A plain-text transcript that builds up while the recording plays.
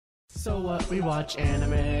So what, we watch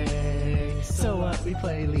anime. So what, we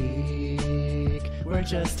play League. We're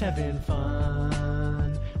just having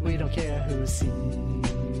fun. We don't care who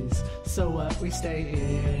sees. So what, we stay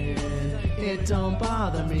in. It don't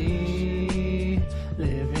bother me.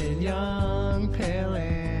 Living young, pale,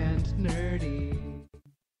 and nerdy.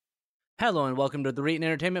 Hello and welcome to the Reetin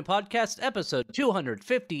Entertainment Podcast, episode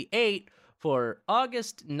 258 for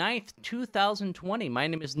August 9th, 2020. My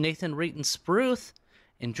name is Nathan Reetin Spruth,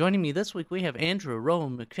 and joining me this week we have Andrew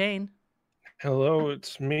Rowan McFain. Hello,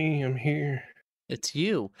 it's me. I'm here. It's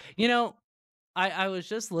you. You know, I was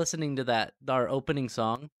just listening to our opening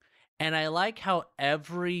song, and I like how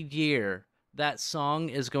every year that song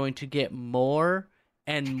is going to get more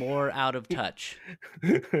and more out of touch.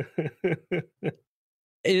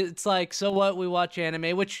 It's like, so what, we watch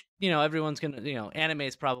anime, which, everyone's going to, anime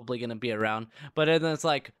is probably going to be around. But then it's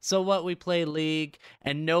like, so what, we play League,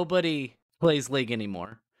 and nobody plays League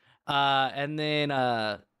anymore. And then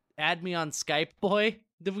add me on Skype, boy.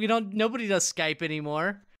 Nobody does Skype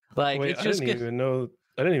anymore. Like, wait, it's just I didn't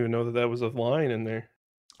even know that was a line in there.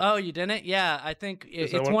 Oh, you didn't? Yeah, I think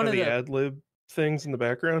Is it's that one of the ad-lib things in the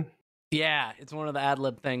background. Yeah, it's one of the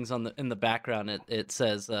ad-lib things in the background. It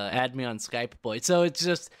says, add me on Skype, boy. So it's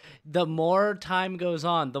just, the more time goes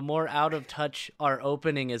on, the more out of touch our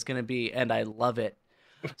opening is going to be, and I love it.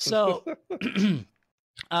 So,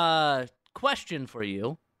 question for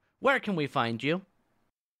you. Where can we find you?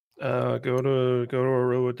 Go to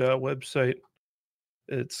Aroa website.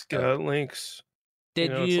 It's got links.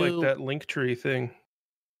 It's like that Linktree thing.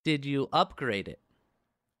 Did you upgrade it?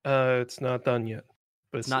 It's not done yet.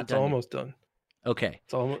 But it's almost done. Okay.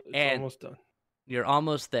 It's almost done. You're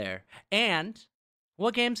almost there. And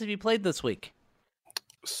what games have you played this week?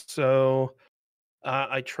 So,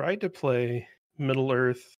 I tried to play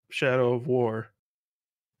Middle-earth: Shadow of War,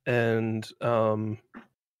 and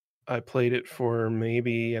I played it for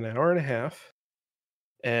maybe an hour and a half,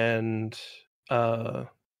 and I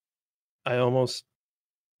almost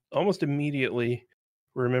immediately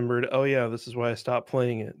remembered, oh yeah, this is why I stopped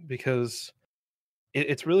playing it, because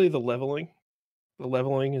it's really the leveling. The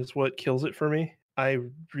leveling is what kills it for me. I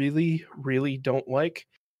really, really don't like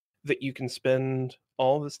that you can spend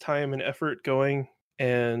all this time and effort going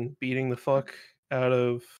and beating the fuck out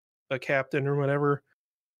of a captain or whatever,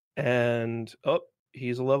 and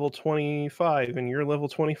he's a level 25 and you're level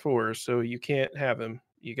 24, so you can't have him.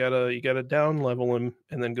 You gotta down level him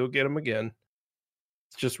and then go get him again.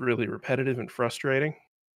 It's just really repetitive and frustrating.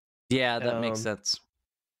 Yeah, that makes sense.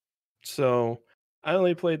 So I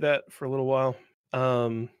only played that for a little while.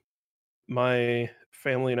 My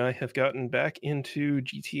family and I have gotten back into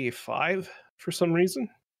GTA 5 for some reason.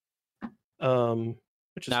 Which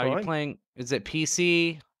is now fine. You're playing, is it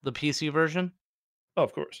PC, the PC version? Oh,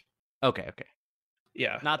 of course. Okay.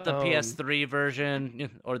 Yeah. Not the PS3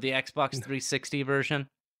 version or the Xbox 360 version?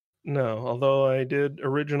 No, although I did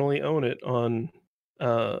originally own it on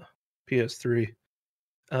PS3.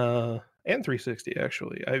 And 360,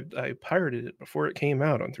 actually. I pirated it before it came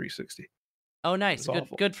out on 360. Oh, nice.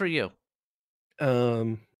 Good for you.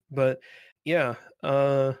 But yeah,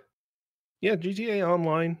 GTA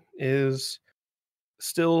Online is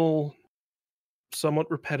still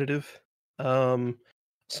somewhat repetitive,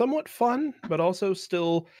 somewhat fun, but also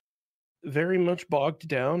still very much bogged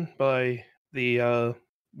down by the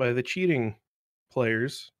cheating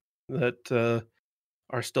players that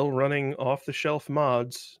are still running off-the-shelf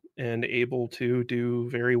mods and able to do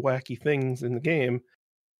very wacky things in the game.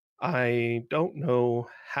 I don't know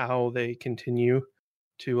how they continue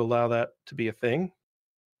to allow that to be a thing.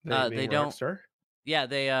 They don't. Rockstar. Yeah,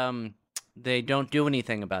 they don't do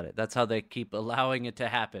anything about it. That's how they keep allowing it to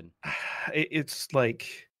happen. It's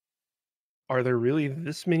like, are there really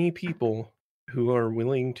this many people who are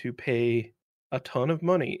willing to pay a ton of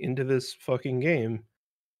money into this fucking game,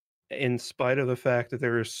 in spite of the fact that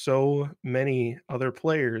there are so many other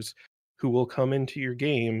players who will come into your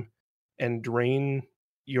game and drain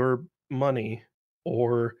your money,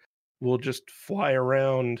 or will just fly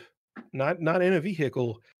around, not in a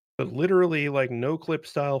vehicle, but literally like no clip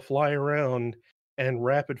style, fly around and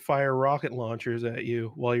rapid fire rocket launchers at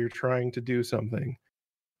you while you're trying to do something.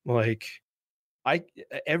 Like,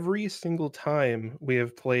 every single time we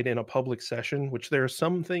have played in a public session, which there are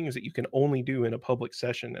some things that you can only do in a public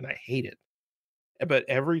session, and I hate it, but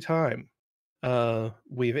every time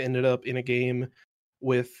we've ended up in a game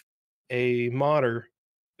with a modder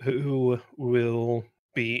who will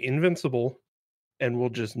be invincible and will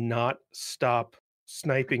just not stop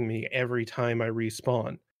sniping me every time I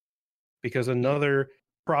respawn. Because another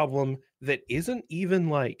problem that isn't even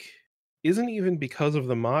because of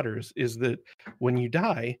the modders is that when you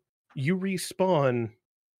die, you respawn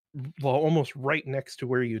almost right next to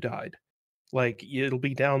where you died. Like it'll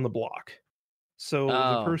be down the block. So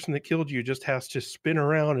the Oh, person that killed you just has to spin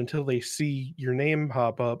around until they see your name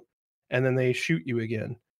pop up, and then they shoot you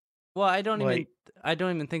again. well, Like, I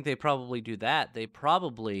don't even think they probably do that. They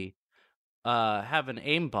probably have an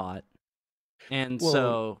aimbot, and well,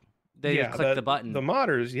 so they just yeah, click the the button.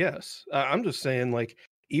 modders, yes. I'm just saying, like,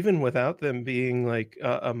 even without them being like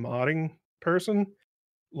a modding person,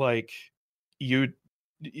 like you,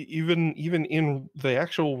 even in the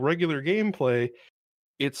actual regular gameplay,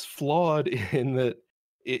 it's flawed in that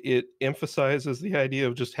it emphasizes the idea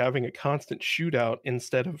of just having a constant shootout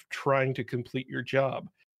instead of trying to complete your job,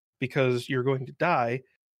 because you're going to die,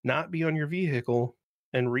 not be on your vehicle,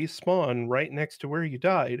 and respawn right next to where you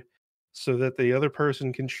died so that the other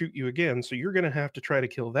person can shoot you again. So you're going to have to try to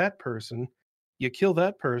kill that person. You kill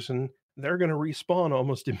that person, they're going to respawn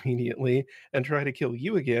almost immediately and try to kill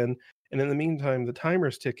you again. And in the meantime, the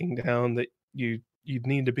timer's ticking down that you'd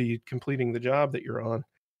need to be completing the job that you're on,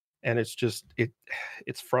 and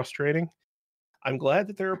it's frustrating. I'm glad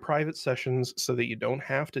that there are private sessions so that you don't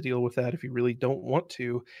have to deal with that if you really don't want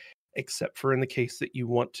to, except for in the case that you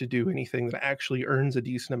want to do anything that actually earns a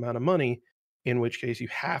decent amount of money, in which case you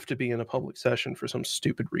have to be in a public session for some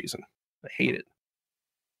stupid reason. I hate it.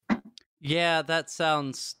 Yeah, that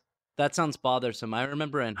sounds bothersome. I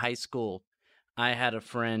remember in high school, I had a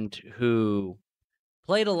friend who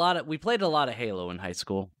we played a lot of Halo in high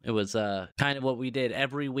school. It was kind of what we did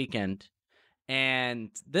every weekend.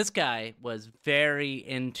 And this guy was very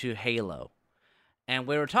into Halo. And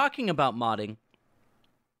we were talking about modding,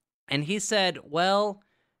 and he said, "Well,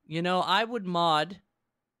 I would mod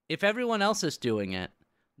if everyone else is doing it,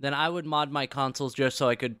 then I would mod my consoles just so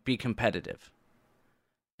I could be competitive."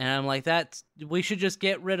 And I'm like, we should just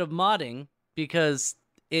get rid of modding because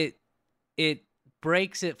it it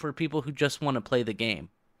breaks it for people who just want to play the game.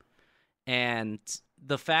 And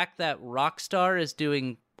the fact that Rockstar is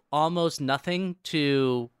doing almost nothing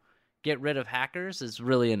to get rid of hackers is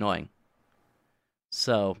really annoying.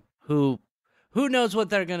 So, who knows what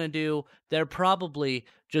they're going to do? They're probably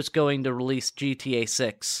just going to release GTA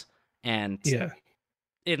 6 and Yeah.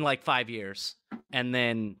 in like 5 years, and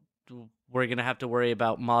then we're going to have to worry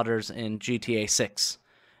about modders in GTA 6.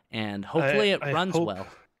 And I hopefully it I runs hope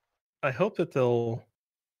well. I hope that they'll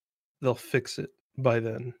fix it by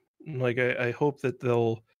then. Like I hope that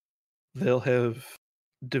they'll have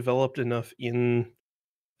developed enough in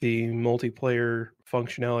the multiplayer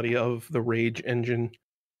functionality of the Rage engine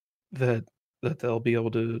that they'll be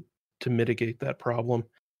able to mitigate that problem.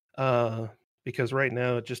 Uh, because right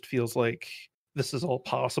now it just feels like this is all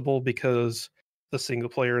possible because the single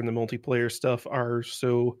player and the multiplayer stuff are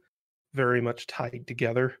so very much tied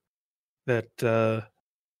together that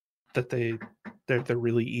that they're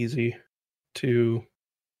really easy to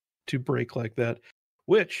break like that.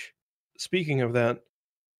 Which, speaking of that,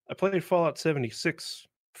 I played Fallout 76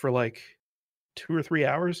 for like 2 or 3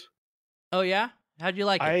 hours. Oh yeah? How'd you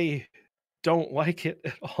like it? I don't like it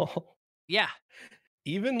at all. Yeah.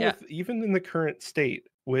 Even Yeah. even in the current state,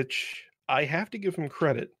 which I have to give him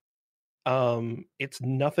credit, it's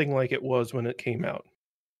nothing like it was when it came out.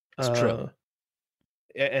 It's true. Uh,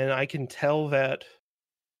 and I can tell that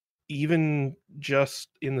even just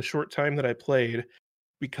in the short time that I played,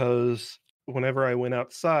 because whenever I went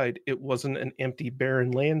outside, it wasn't an empty,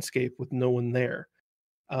 barren landscape with no one there.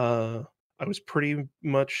 Uh, I was pretty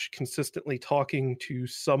much consistently talking to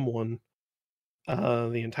someone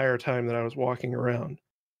the entire time that I was walking around.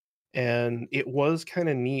 And it was kind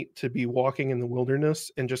of neat to be walking in the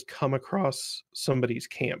wilderness and just come across somebody's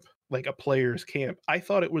camp, like a player's camp. I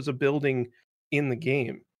thought it was a building in the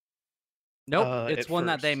game Nope, it's at one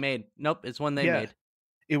that they first. made. Nope, it's one they Yeah, made.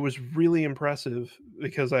 it was really impressive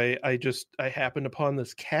because I happened upon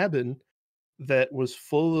this cabin that was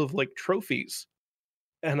full of like trophies,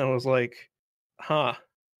 and I was like, huh,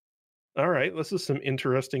 all right, this is some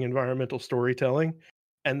interesting environmental storytelling.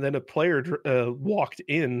 And then a player walked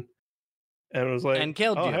in and was like, And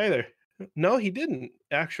killed "Oh, you. hey there." No, he didn't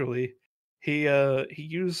actually. He he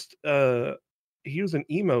used an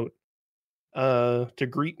emote to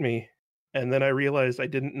greet me, and then I realized I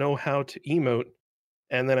didn't know how to emote,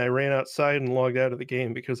 and then I ran outside and logged out of the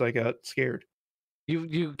game because I got scared.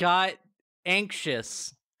 You got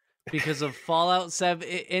anxious because of Fallout 7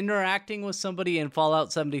 interacting with somebody in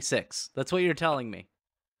Fallout 76. That's what you're telling me.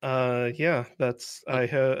 Yeah, that's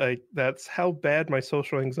Uh, I that's how bad my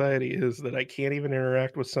social anxiety is that I can't even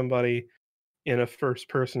interact with somebody in a first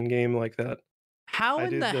person game like that. I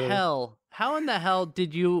did how in the hell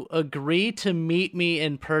did you agree to meet me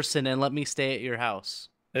in person and let me stay at your house?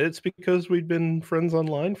 It's because we'd been friends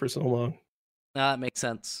online for so long. That makes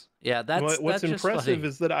sense. Yeah, that's What's just impressive funny.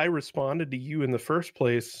 is that I responded to you in the first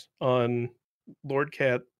place on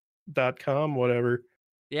lordcat.com, whatever.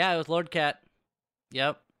 Yeah, it was Lord Cat.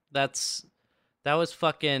 Yep. That was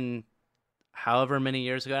fucking however many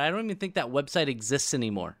years ago. I don't even think that website exists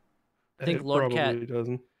anymore. I think It Lord Cat probably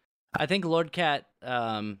doesn't.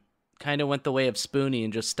 kind of went the way of Spoonie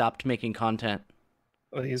and just stopped making content.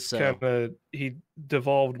 So He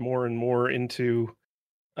devolved more and more into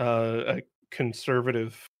a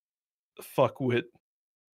conservative fuckwit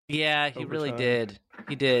yeah, he over really time. did.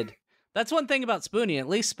 He did. That's one thing about Spoonie. At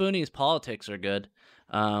least Spoonie's politics are good.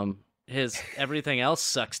 His everything else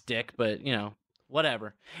sucks dick, but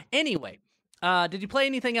whatever. Anyway, did you play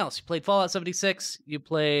anything else? You played Fallout 76. You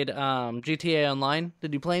played GTA Online.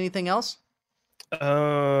 Did you play anything else?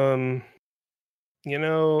 Um,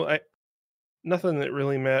 I nothing that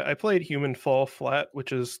really mattered. I played Human Fall Flat,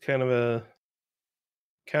 which is an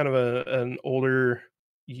older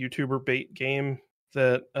YouTuber bait game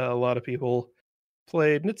that a lot of people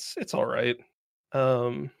played, and it's all right.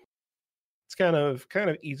 It's kind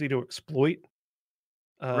of easy to exploit,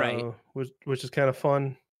 Right. which is kind of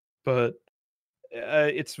fun, but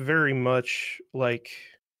it's very much like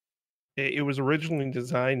it was originally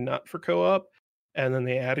designed not for co-op, and then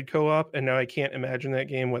they added co-op, and now I can't imagine that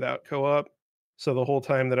game without co-op. So the whole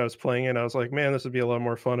time that I was playing it, I was like, man, this would be a lot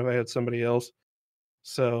more fun if I had somebody else.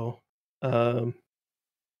 So, um,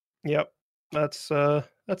 yep, that's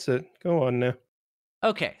it. Go on now.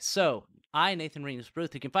 Okay, so Nathan Reetin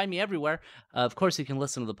Spruth. You can find me everywhere. Of course, you can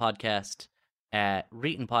listen to the podcast at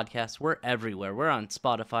Reetin Podcast. We're everywhere. We're on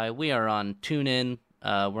Spotify. We are on TuneIn.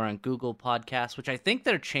 We're on Google Podcasts, which I think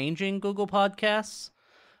they're changing Google Podcasts,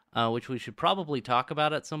 which we should probably talk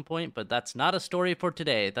about at some point, but that's not a story for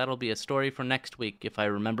today. That'll be a story for next week if I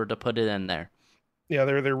remember to put it in there. Yeah,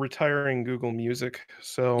 they're retiring Google Music,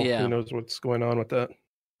 so Yeah. who knows what's going on with that.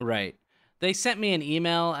 Right. They sent me an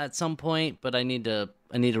email at some point, but I need to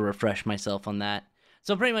refresh myself on that.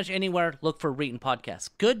 So pretty much anywhere, look for Reetin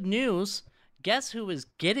Podcast. Good news, guess who is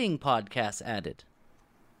getting podcasts added?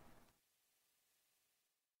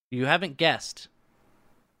 You haven't guessed.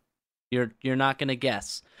 You're not going to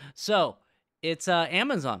guess. So, it's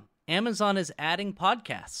Amazon. Amazon is adding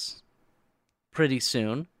podcasts pretty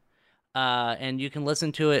soon. And you can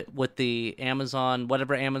listen to it with the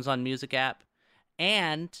whatever Amazon Music app.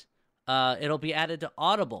 And it'll be added to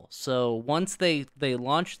Audible. So once they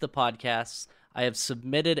launch the podcasts, I have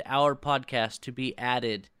submitted our podcast to be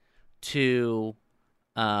added to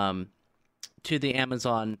the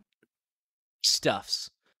Amazon stuffs.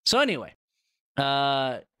 So anyway,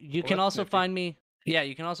 you can also find me. Yeah,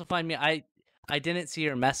 you can also find me. I didn't see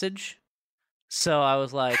your message, so I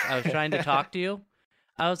was trying to talk to you.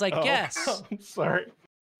 I was like, guess. I'm sorry.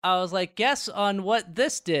 I was like, guess on what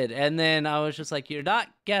this did. And then I was just like, you're not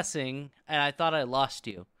guessing. And I thought I lost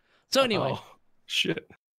you. So anyway. Oh, shit.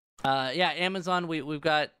 Yeah, Amazon,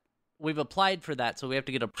 we've applied for that. So we have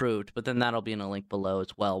to get approved. But then that'll be in a link below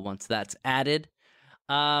as well once that's added.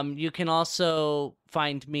 You can also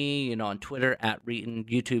find me, on Twitter at Reetin,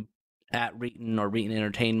 YouTube at Reetin or Reetin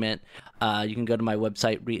Entertainment. You can go to my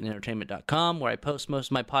website, ReetinEntertainment.com, where I post most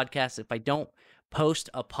of my podcasts. If I don't post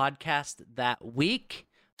a podcast that week,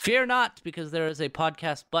 fear not, because there is a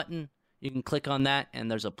podcast button. You can click on that,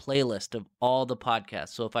 and there's a playlist of all the podcasts.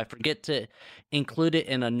 So if I forget to include it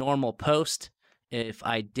in a normal post, if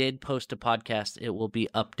I did post a podcast, it will be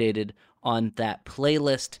updated on that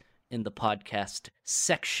playlist in the podcast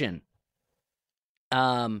section.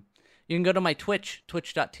 You can go to my Twitch,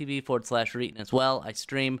 twitch.tv/Reetin as well. I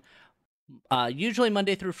stream usually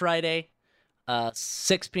Monday through Friday,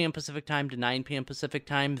 6 p.m. Pacific time to 9 p.m. Pacific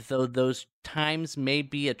time, though those times may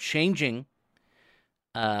be changing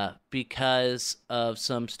because of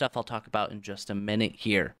some stuff I'll talk about in just a minute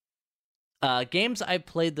here. Games I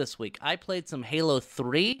played this week. I played some Halo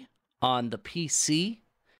 3 on the PC,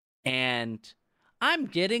 and I'm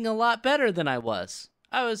getting a lot better than I was.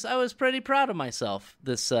 I was pretty proud of myself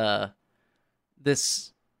this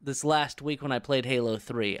last week when I played Halo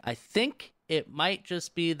 3. I think it might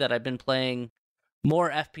just be that I've been playing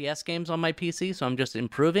more FPS games on my PC, so I'm just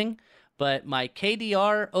improving. But my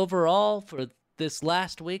KDR overall for this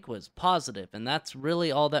last week was positive, and that's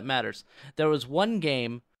really all that matters. There was one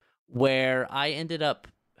game where I ended up...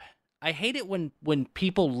 I hate it when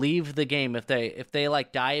people leave the game if they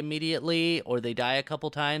like die immediately or they die a couple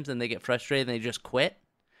times and they get frustrated and they just quit.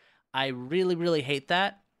 I really, really hate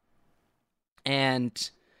that. And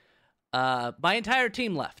my entire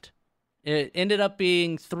team left. It ended up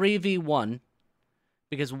being 3v1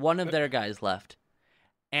 because one of their guys left.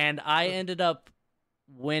 And I ended up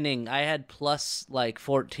winning. I had plus like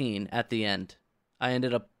 14 at the end. I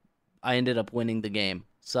ended up winning the game.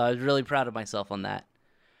 So I was really proud of myself on that.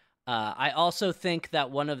 I also think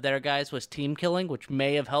that one of their guys was team killing, which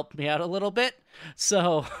may have helped me out a little bit.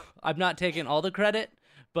 So I'm not taking all the credit,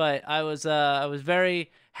 but I was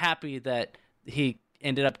very happy that he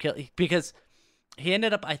ended up killing, because he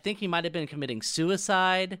ended up, I think he might have been committing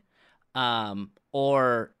suicide,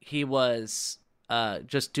 or he was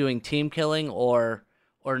just doing team killing, or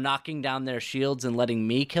knocking down their shields and letting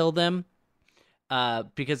me kill them.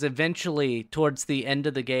 Because eventually, towards the end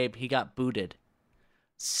of the game, he got booted.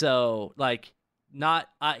 So, like, not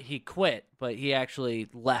he quit, but he actually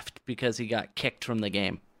left because he got kicked from the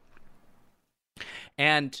game.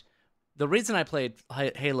 And the reason I played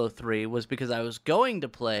Halo 3 was because I was going to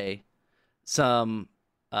play some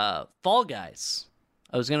Fall Guys.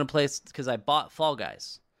 I was going to play because I bought Fall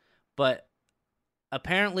Guys. But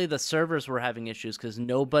apparently the servers were having issues because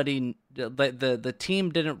the team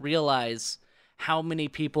didn't realize how many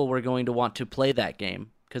people were going to want to play that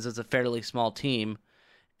game, because it's a fairly small team.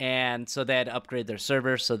 And so they had to upgrade their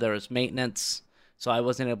server, so there was maintenance. So I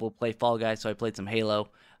wasn't able to play Fall Guys, so I played some Halo.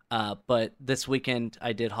 But this weekend,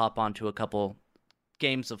 I did hop onto a couple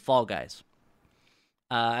games of Fall Guys.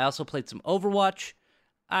 I also played some Overwatch.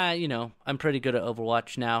 I'm pretty good at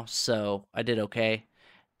Overwatch now, so I did okay.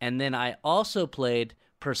 And then I also played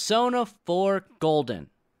Persona 4 Golden,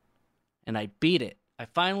 and I beat it. I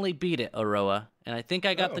finally beat it, Aroa, and I think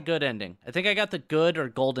I got the good ending. I think I got the good or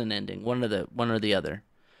golden ending, one or the other.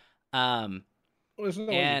 Well, isn't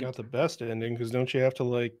that when you got the best ending? Because don't you have to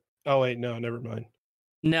like? Oh wait, no, never mind.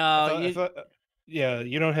 No, I thought, yeah,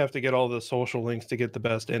 you don't have to get all the social links to get the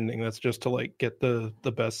best ending. That's just to like get the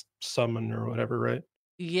best summon or whatever, right?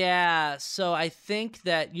 Yeah, so I think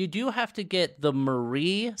that you do have to get the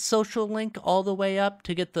Marie social link all the way up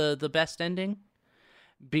to get the best ending,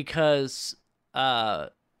 because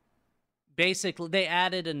basically they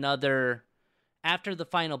added another, after the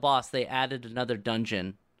final boss, they added another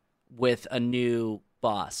dungeon with a new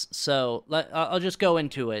boss. So I'll just go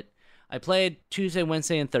into it. I played Tuesday,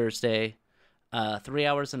 Wednesday, and Thursday, 3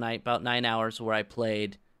 hours a night, about 9 hours, where I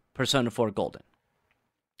played Persona 4 Golden.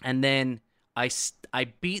 And then I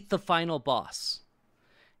beat the final boss.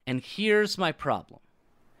 And here's my problem.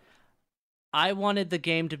 I wanted the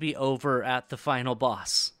game to be over at the final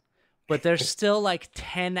boss, but there's still like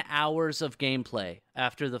 10 hours of gameplay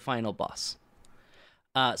after the final boss.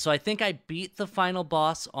 So I think I beat the final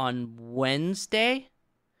boss on Wednesday,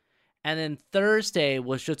 and then Thursday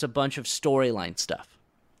was just a bunch of storyline stuff.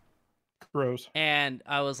 Gross. And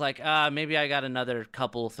I was like, maybe I got another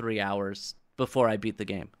 3 hours before I beat the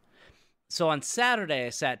game. So on Saturday, I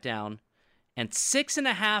sat down, and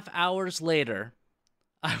 6.5 hours later,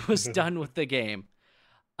 I was done with the game.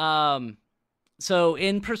 So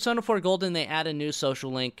in Persona 4 Golden, they add a new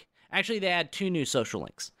social link. Actually, they add 2 new social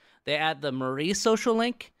links. They add the Marie social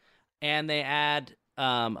link, and they add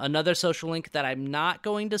another social link that I'm not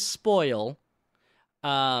going to spoil.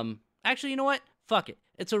 Actually, you know what? Fuck it.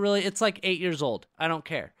 It's like 8 years old. I don't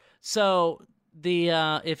care. So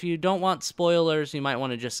if you don't want spoilers, you might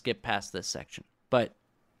want to just skip past this section. But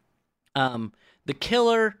the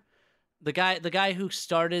killer, the guy who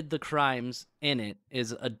started the crimes in it,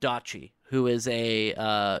 is Adachi, who is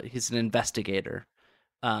he's an investigator.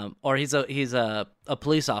 Or he's a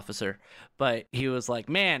police officer, but he was like,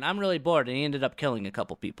 man, I'm really bored, and he ended up killing a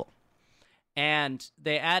couple people. And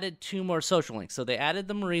they added 2 more social links. So they added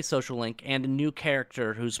the Marie social link and a new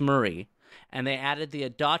character who's Marie, and they added the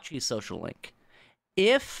Adachi social link.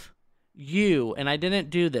 If you, and I didn't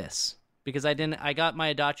do this because I got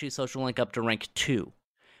my Adachi social link up to rank 2.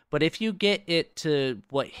 But if you get it to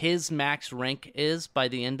what his max rank is by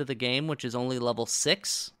the end of the game, which is only level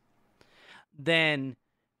 6, then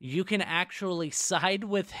you can actually side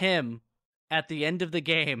with him at the end of the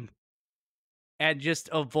game and just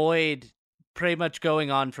avoid pretty much going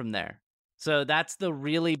on from there. So that's the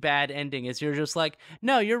really bad ending, is you're just like,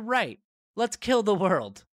 no, you're right. Let's kill the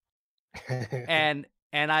world. and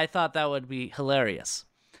I thought that would be hilarious.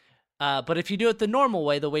 But if you do it the normal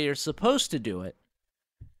way, the way you're supposed to do it,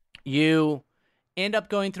 you end up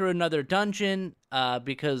going through another dungeon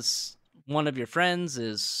because one of your friends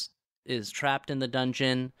is trapped in the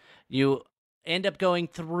dungeon. You end up going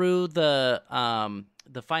through the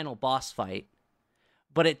final boss fight,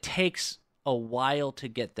 but it takes a while to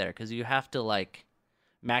get there because you have to like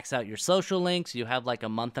max out your social links. You have like a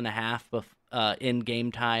month and a half in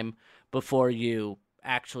game time before you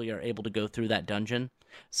actually are able to go through that dungeon.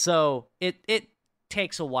 So it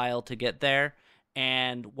takes a while to get there.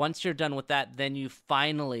 And once you're done with that, then you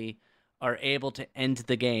finally are able to end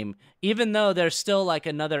the game, even though there's still like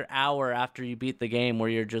another hour after you beat the game where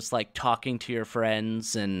you're just like talking to your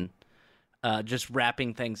friends and just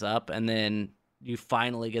wrapping things up, and then you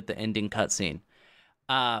finally get the ending cutscene.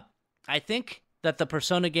 I think that the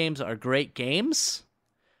Persona games are great games,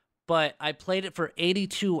 but I played it for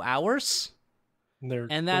 82 hours. They're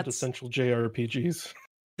And that's quintessential JRPGs.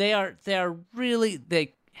 They are really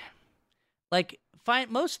like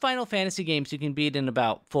most Final Fantasy games you can beat in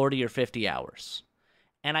about 40 or 50 hours.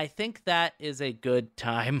 And I think that is a good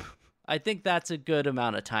time. I think that's a good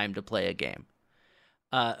amount of time to play a game.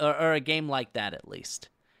 Or a game like that at least.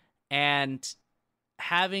 And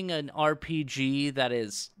having an RPG that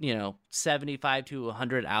is, 75 to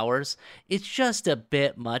 100 hours, it's just a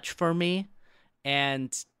bit much for me.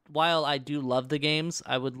 And while I do love the games,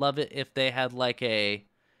 I would love it if they had like a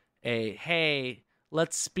hey,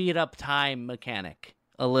 let's speed up time mechanic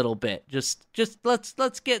a little bit. Just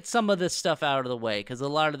let's get some of this stuff out of the way, because a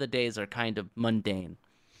lot of the days are kind of mundane.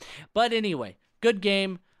 But anyway, good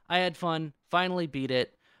game. I had fun. Finally beat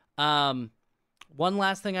it. One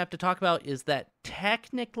last thing I have to talk about is that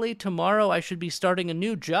technically tomorrow I should be starting a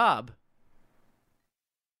new job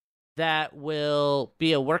that will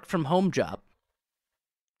be a work from home job.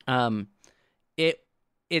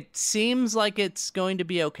 It seems like it's going to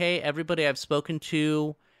be okay. Everybody I've spoken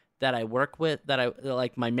to that I work with, that I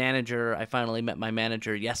like, my manager, I finally met my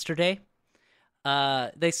manager yesterday.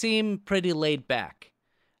 They seem pretty laid back.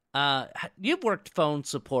 You've worked phone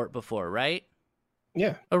support before, right?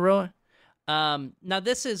 Yeah. Aroa? Now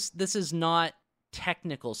this is not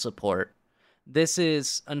technical support. This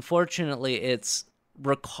is, unfortunately, it's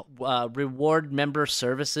reward member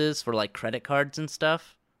services for like credit cards and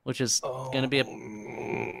stuff, which is going to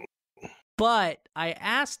be But I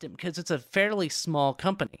asked him, because it's a fairly small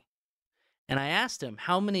company, and I asked him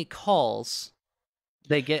how many calls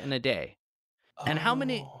they get in a day, and how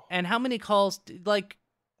many calls, like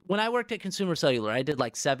when I worked at Consumer Cellular, I did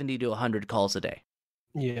like 70 to 100 calls a day.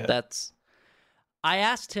 Yeah. I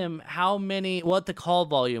asked him what the call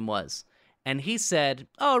volume was, and he said,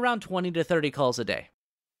 around 20 to 30 calls a day.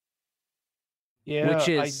 Yeah, which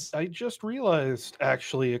is... I just realized,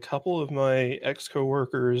 actually, a couple of my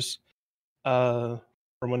ex-coworkers, from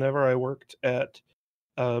whenever I worked at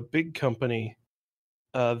a big company,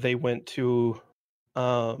 they went to,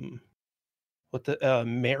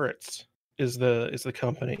 Merits is the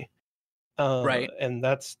company. Right. And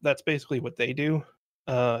that's basically what they do.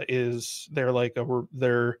 Is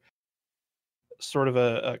they're sort of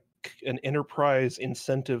an enterprise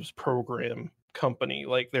incentives program company.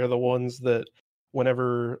 Like, they're the ones that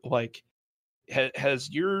whenever, like, has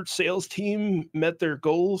your sales team met their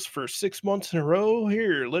goals for 6 months in a row?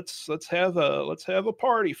 Here, let's have a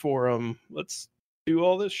party for them. Let's do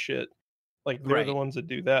all this shit. Like, they're the ones that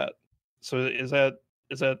do that. So is that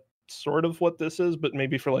sort of what this is, but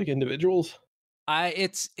maybe for like individuals?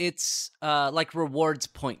 It's like rewards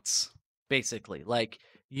points, basically. Like,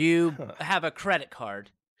 you have a credit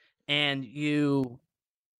card and you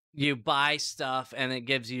buy stuff and it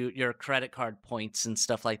gives you your credit card points and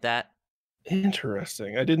stuff like that.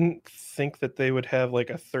 Interesting. I didn't think that they would have like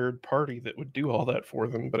a third party that would do all that for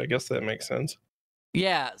them, but I guess that makes sense.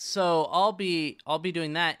 Yeah, so I'll be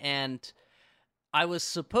doing that, and I was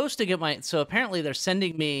supposed to get so apparently they're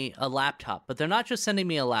sending me a laptop, but they're not just sending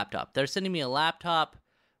me a laptop. They're sending me a laptop,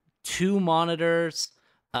 2 monitors,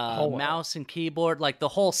 mouse and keyboard, like the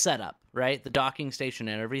whole setup, right? The docking station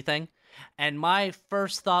and everything. And my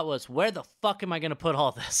first thought was, where the fuck am I going to put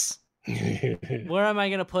all this? Where am I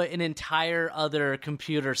going to put an entire other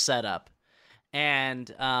computer setup?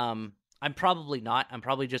 And I'm probably not. I'm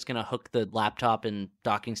probably just going to hook the laptop and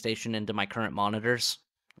docking station into my current monitors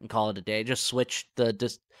and call it a day. Just switch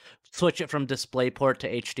it from DisplayPort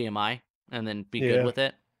to HDMI and then be good with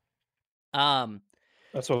it.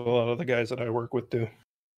 That's what a lot of the guys that I work with do.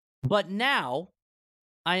 But now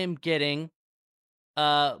I am getting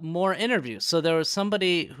more interviews. So there was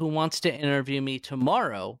somebody who wants to interview me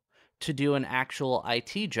tomorrow to do an actual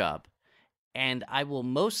IT job. And I will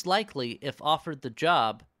most likely, if offered the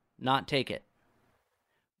job, not take it.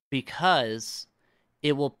 Because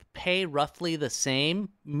it will pay roughly the same,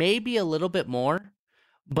 maybe a little bit more,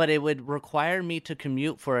 but it would require me to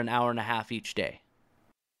commute for an hour and a half each day.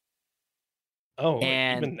 Oh,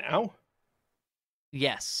 and even now?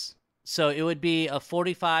 Yes. So it would be a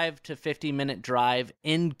 45 to 50 minute drive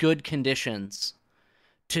in good conditions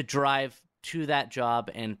to drive to that job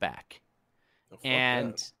and back.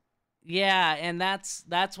 And yeah, and that's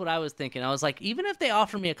what I was thinking. I was like, even if they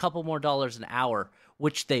offer me a couple more dollars an hour,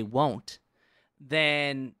 which they won't,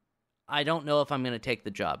 then I don't know if I'm going to take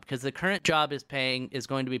the job because the current job is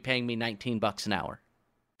going to be paying me $19 an hour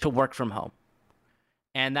to work from home.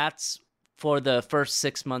 And that's for the first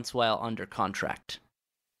 6 months while under contract.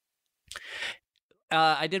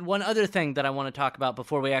 I did one other thing that I want to talk about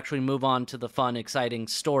before we actually move on to the fun, exciting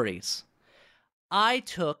stories. I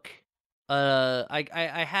took,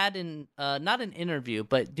 I had not an interview,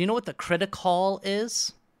 but do you know what the Criticall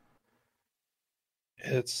is?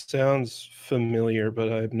 It sounds familiar,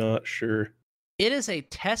 but I'm not sure. It is a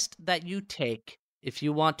test that you take if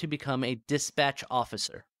you want to become a dispatch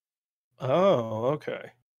officer. Oh,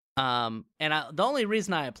 okay. The only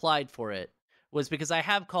reason I applied for it was because I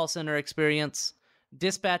have call center experience.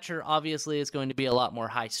 Dispatcher obviously is going to be a lot more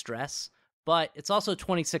high stress, but it's also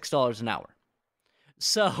 $26 an hour.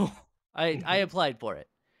 So I applied for it.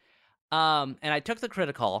 And I took the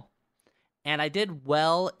Criticall, and I did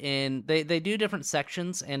well in they do different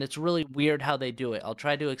sections, and it's really weird how they do it. I'll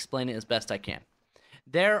try to explain it as best I can.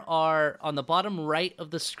 There are, on the bottom right of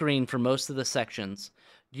the screen for most of the sections,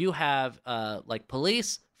 you have like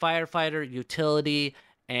police, firefighter, utility,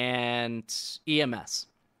 and EMS,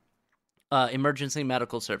 emergency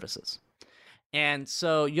medical services. And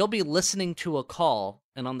so you'll be listening to a call,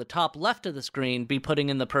 and on the top left of the screen, be putting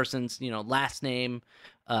in the person's, last name,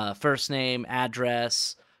 first name,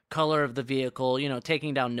 address, color of the vehicle,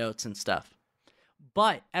 taking down notes and stuff.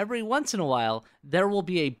 But every once in a while, there will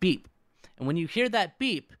be a beep. And when you hear that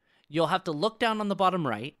beep, you'll have to look down on the bottom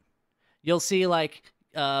right. You'll see, like,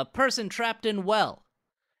 person trapped in well.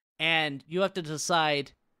 And you have to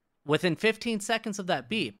decide, within 15 seconds of that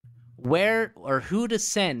beep, where or who to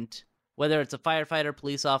send, whether it's a firefighter,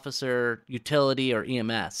 police officer, utility, or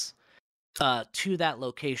EMS, to that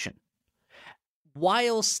location,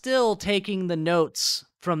 while still taking the notes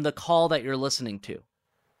from the call that you're listening to.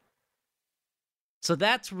 So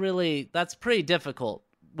that's pretty difficult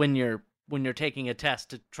when you're taking a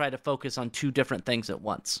test to try to focus on two different things at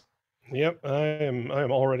once. Yep, I'm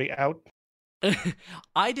already out.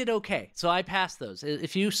 I did okay, so I passed those.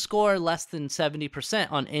 If you score less than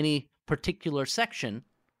 70% on any particular section,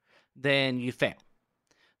 then you fail.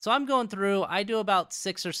 So I'm going through, I do about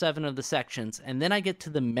 6 or 7 of the sections, and then I get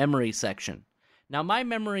to the memory section. Now, my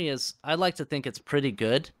memory I like to think it's pretty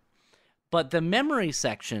good, but the memory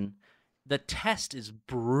section, the test is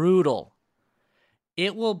brutal.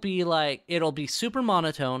 It'll be super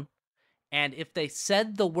monotone, and if they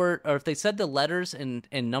said the word, or if they said the letters and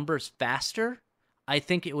numbers faster, I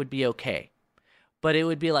think it would be okay. But it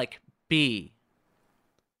would be like B,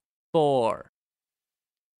 4,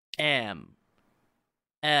 M,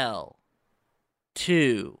 L,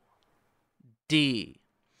 2, D.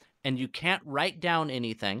 And you can't write down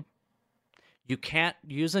anything. You can't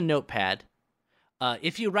use a notepad.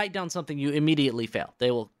 If you write down something, you immediately fail.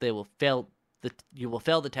 You will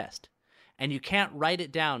fail the test. And you can't write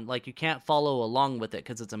it down, like you can't follow along with it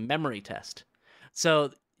because it's a memory test.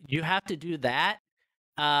 So you have to do that,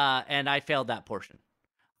 and I failed that portion.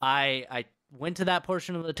 I went to that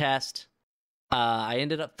portion of the test. I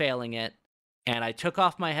ended up failing it, and I took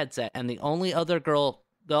off my headset, and the only other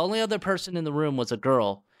person in the room was a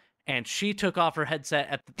girl, and she took off her headset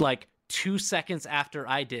at like 2 seconds after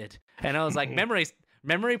I did. And I was like,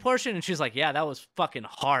 memory portion? And she's like, yeah, that was fucking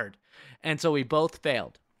hard. And so we both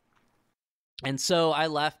failed. And so I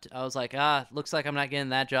left. I was like, looks like I'm not getting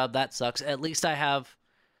that job. That sucks. At least I have,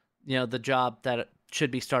 the job that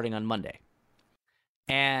should be starting on Monday.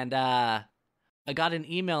 And I got an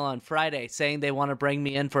email on Friday saying they want to bring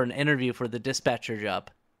me in for an interview for the dispatcher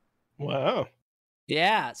job. Wow.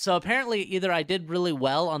 Yeah. So apparently either I did really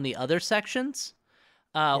well on the other sections,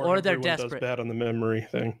 or they're desperate. Does bad on the memory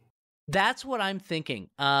thing. That's what I'm thinking.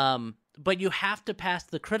 But you have to pass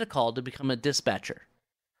the Criticall to become a dispatcher.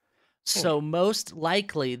 So most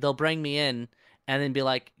likely they'll bring me in and then be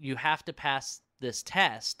like, you have to pass this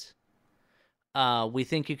test. We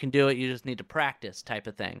think you can do it. You just need to practice, type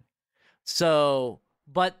of thing. So,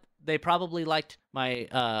 but they probably liked my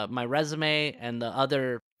my resume and the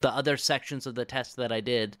other sections of the test that I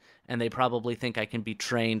did, and they probably think I can be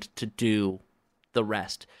trained to do the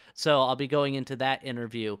rest. So I'll be going into that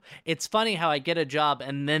interview. It's funny how I get a job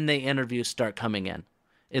and then the interviews start coming in.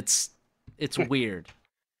 It's weird.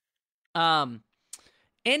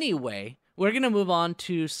 Anyway, we're going to move on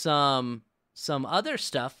to some other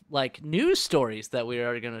stuff, like news stories that we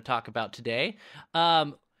are going to talk about today.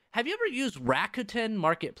 Have you ever used Rakuten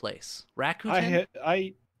Marketplace?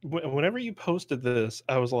 Rakuten? Whenever you posted this,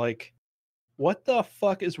 I was like, what the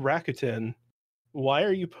fuck is Rakuten? Why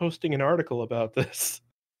are you posting an article about this?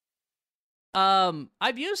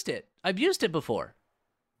 I've used it. I've used it before.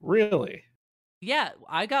 Really? Yeah,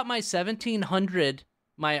 I got my 1700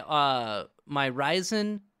 my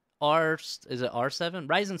Ryzen is it R7?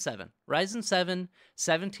 Ryzen 7. Ryzen 7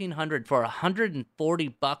 1700 for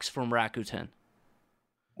 $140 from Rakuten.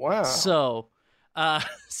 Wow. So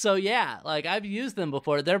yeah, like I've used them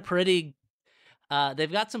before. They're pretty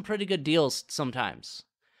they've got some pretty good deals sometimes.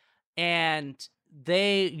 And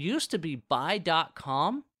they used to be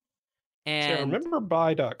buy.com. And See, I remember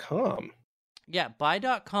buy.com. Yeah,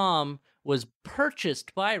 buy.com was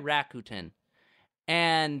purchased by Rakuten.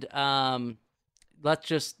 And let's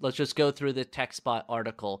just go through the TechSpot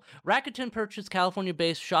article. Rakuten purchased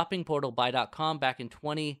California-based shopping portal buy.com back in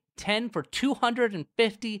 2010 for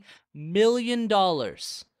 $250 million.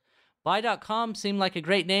 Buy.com seemed like a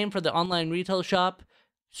great name for the online retail shop.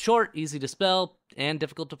 Short, easy to spell, and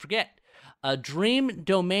difficult to forget. A dream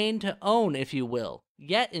domain to own, if you will.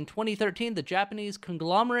 Yet in 2013, the Japanese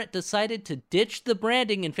conglomerate decided to ditch the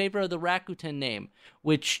branding in favor of the Rakuten name,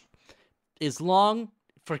 which is long,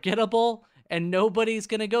 forgettable, and nobody's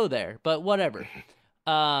going to go there, but whatever.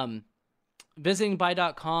 Visiting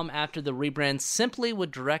buy.com after the rebrand simply would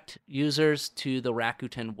direct users to the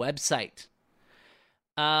Rakuten website.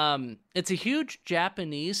 It's a huge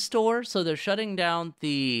Japanese store, so they're shutting down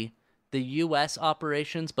the U.S.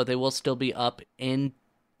 operations, but they will still be up in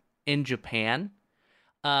Japan.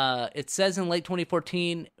 It says in late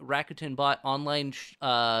 2014, Rakuten bought online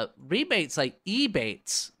rebate site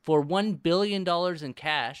Ebates for $1 billion in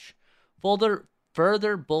cash,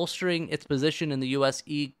 further bolstering its position in the U.S.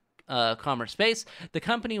 e-commerce space. The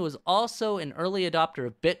company was also an early adopter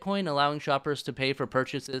of Bitcoin, allowing shoppers to pay for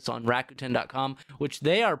purchases on Rakuten.com, which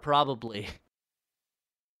they are probably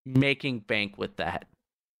making bank with that.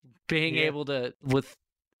 Being able to, with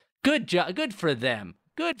good for them.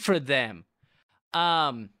 Good for them.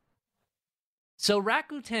 So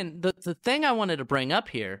Rakuten, the thing I wanted to bring up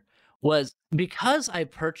here was because I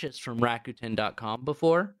purchased from Rakuten.com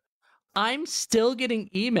before, I'm still getting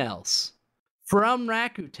emails from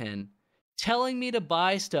Rakuten telling me to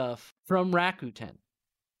buy stuff from Rakuten.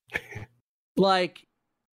 Like,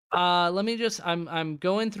 let me just, I'm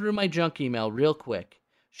going through my junk email real quick.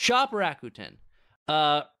 Shop Rakuten.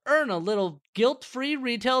 Earn a little guilt-free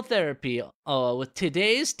retail therapy with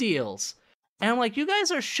today's deals. And I'm like, you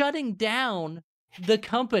guys are shutting down the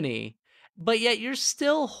company, but yet you're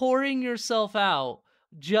still whoring yourself out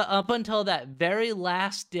up until that very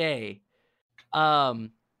last day,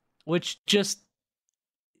 which just,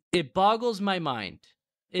 it boggles my mind.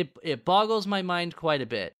 It boggles my mind quite a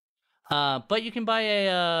bit. But you can buy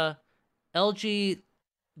a LG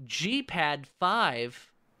G Pad 5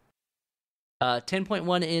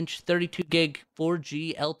 10.1 inch 32 gig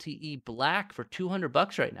 4G LTE black for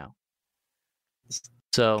 $200 right now.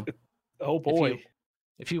 So, oh boy,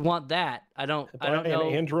 if you want that, I don't know.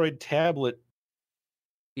 An Android tablet.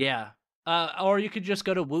 Yeah. Or you could just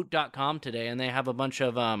go to woot.com today and they have a bunch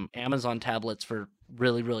of Amazon tablets for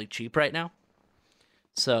really, really cheap right now.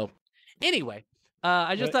 So, anyway,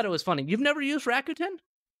 I just thought it was funny. You've never used Rakuten?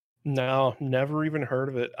 No, never even heard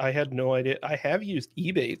of it. I had no idea. I have used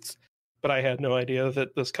Ebates, but I had no idea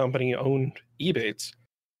that this company owned Ebates.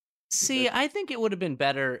 See, I think it would have been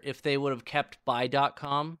better if they would have kept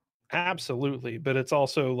buy.com. Absolutely, but it's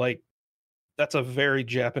also like, that's a very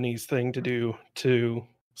Japanese thing to do, to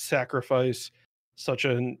sacrifice such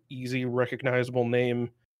an easy, recognizable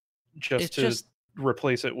name just to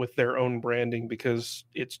replace it with their own branding because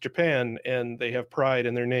it's Japan and they have pride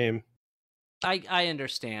in their name. I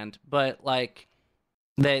understand, but like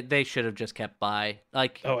they should have just kept buy.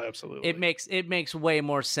 Like, oh, absolutely. It makes way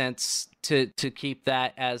more sense to keep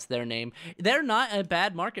that as their name. They're not a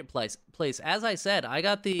bad marketplace. As I said, I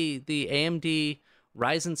got the AMD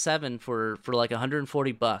Ryzen 7 for like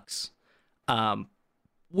 $140,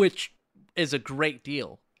 which is a great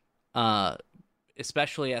deal,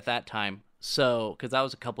 especially at that time. So, because that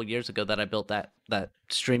was a couple years ago that I built that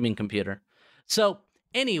streaming computer. So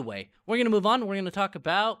anyway, we're gonna move on. We're gonna talk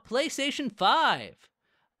about PlayStation 5.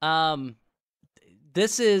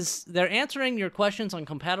 They're answering your questions on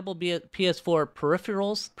compatible PS4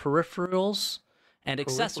 peripherals, and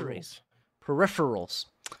accessories. Peripherals.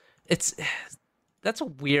 That's a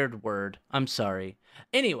weird word. I'm sorry.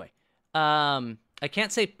 Anyway, I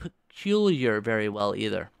can't say peculiar very well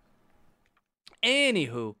either.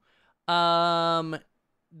 Anywho,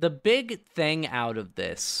 the big thing out of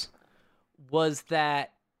this was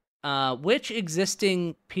that which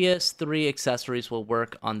existing PS3 accessories will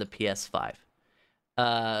work on the PS5.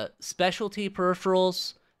 Specialty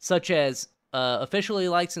peripherals such as officially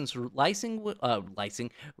licensed racing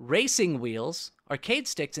wheels, arcade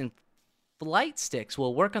sticks, and flight sticks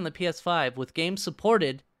will work on the PS5 with games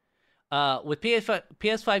supported with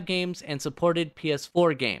PS5 games and supported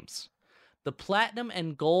PS4 games. The Platinum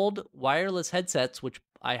and Gold wireless headsets, which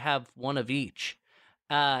I have one of each,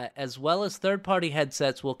 as well as third-party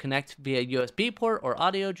headsets will connect via USB port or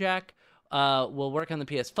audio jack, will work on the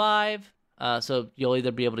PS5. So you'll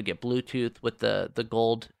either be able to get Bluetooth with the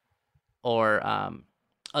Gold or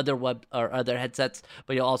other web or other headsets,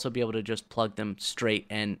 but you'll also be able to just plug them straight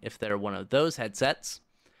in if they're one of those headsets.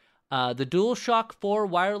 The DualShock 4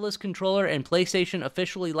 wireless controller and PlayStation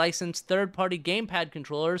officially licensed third-party gamepad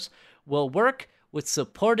controllers will work with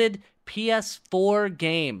supported PS4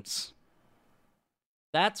 games.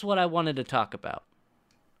 That's what I wanted to talk about.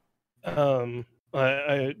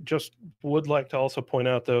 I just would like to also point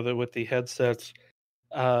out, though, that with the headsets,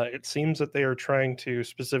 it seems that they are trying to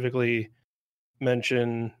specifically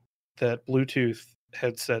mention that Bluetooth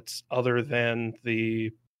headsets other than the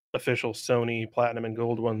official Sony Platinum and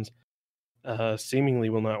Gold ones seemingly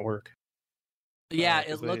will not work. Yeah,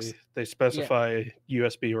 it looks they specify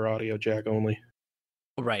USB or audio jack only.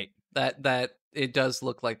 right. That it does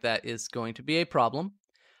look like that is going to be a problem.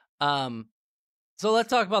 So let's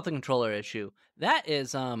talk about the controller issue. That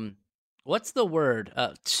is what's the word?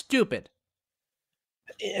 Stupid.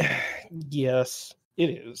 Yes, it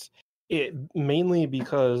is. It mainly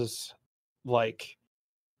because, like,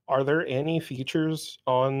 are there any features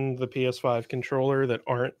on the PS5 controller that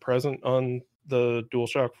aren't present on the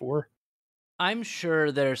DualShock 4? I'm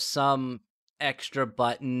sure there's some extra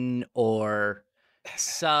button or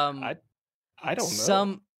some I don't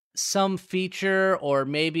know. Some feature, or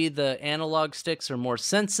maybe the analog sticks are more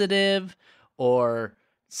sensitive or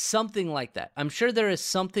something like that. I'm sure there is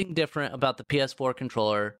something different about the PS4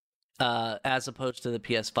 controller as opposed to the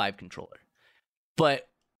PS5 controller. But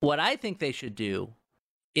what I think they should do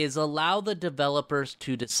is allow the developers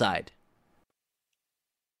to decide.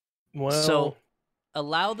 Well, so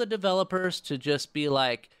allow the developers to just be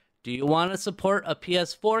like, do you want to support a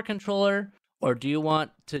PS4 controller or do you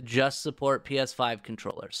want to just support PS5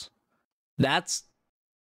 controllers? That's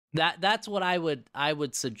what I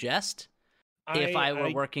would suggest if I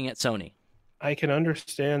were working at Sony. I can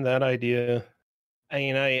understand that idea. I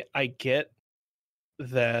mean, I get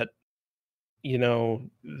that, you know,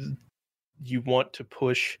 you want to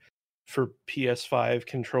push for PS5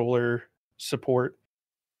 controller support.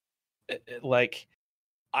 Like,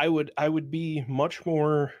 I would be much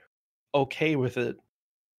more okay with it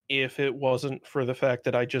if it wasn't for the fact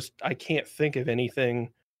that I can't think of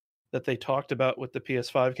anything that they talked about with the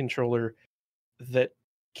PS5 controller that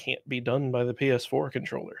can't be done by the PS4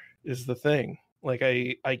 controller is the thing. Like,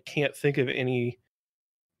 I can't think of any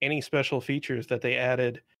special features that they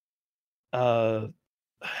added.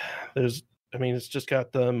 It's just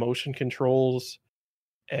got the motion controls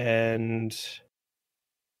and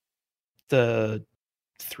the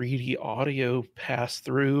 3D audio pass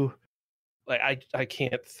through. Like, I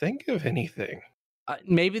can't think of anything.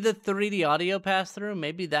 Maybe the 3D audio pass through.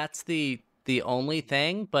 Maybe that's the only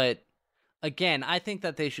thing. But again, I think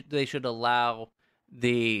that they should allow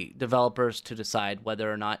the developers to decide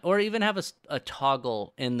whether or not, or even have a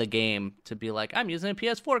toggle in the game to be like, I'm using a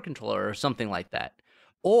PS4 controller or something like that,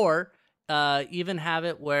 or even have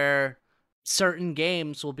it where certain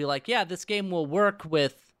games will be like, yeah, this game will work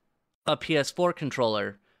with a PS4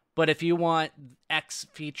 controller, but if you want X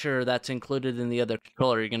feature that's included in the other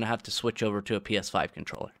controller, you're going to have to switch over to a PS5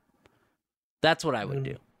 controller. That's what I would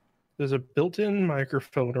do. There's a built-in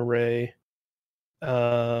microphone array.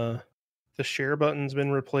 The share button's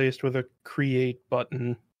been replaced with a create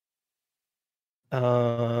button.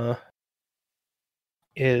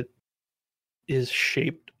 It is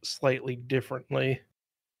shaped slightly differently.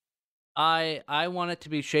 I want it to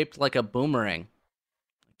be shaped like a boomerang.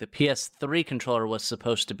 The PS3 controller was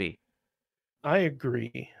supposed to be. I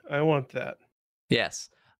agree. I want that. Yes.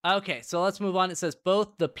 Okay, so let's move on. It says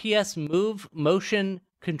both the PS Move motion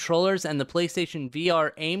controllers and the PlayStation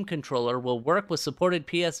VR aim controller will work with supported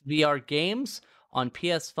PS VR games on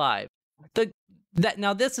PS5.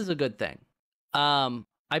 Now this is a good thing.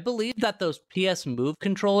 I believe that those PS Move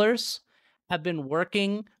controllers have been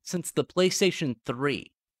working since the PlayStation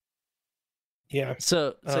 3. Yeah.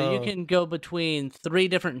 So you can go between 3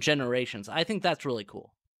 different generations. I think that's really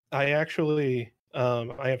cool. I actually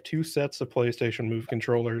I have 2 sets of PlayStation Move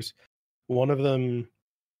controllers. One of them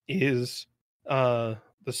is the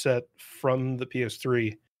set from the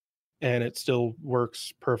PS3, and it still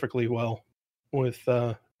works perfectly well with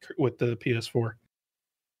the PS4.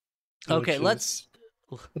 Okay, that's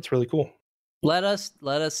really cool. Let us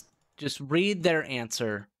just read their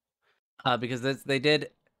answer because they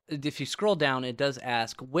did. If you scroll down, it does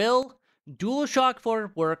ask, will DualShock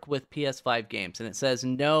 4 work with PS5 games? And it says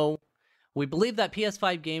no, We believe that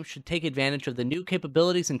PS5 games should take advantage of the new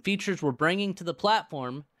capabilities and features we're bringing to the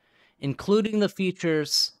platform, including the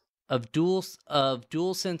features of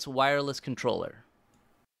DualSense wireless controller.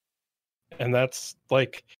 And that's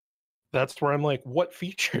where I'm like, what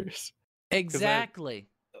features? Exactly.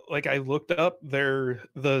 I looked up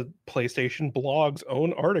the PlayStation blog's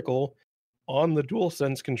own article on the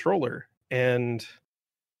DualSense controller, and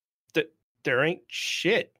there ain't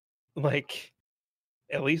shit. Like,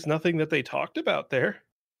 at least nothing that they talked about there.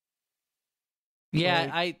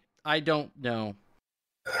 Yeah, I don't know.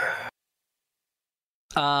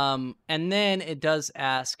 And then it does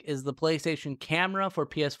ask, is the PlayStation camera for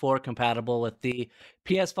PS4 compatible with the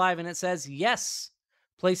PS5? And it says yes.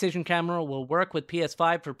 PlayStation camera will work with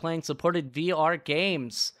PS5 for playing supported VR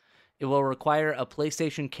games. It will require a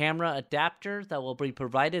PlayStation camera adapter that will be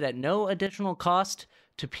provided at no additional cost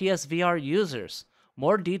to PSVR users.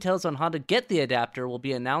 More details on how to get the adapter will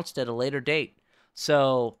be announced at a later date.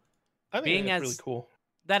 So, I think that's really cool.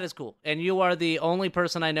 That is cool. And you are the only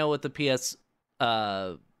person I know with the PSVR.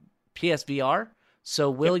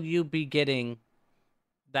 So will you be getting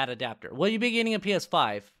that adapter? Will you be getting a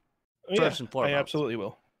PS5 first and foremost? I absolutely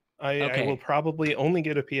will. I will probably only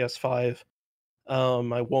get a PS5.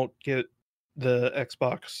 I won't get the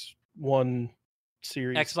Xbox One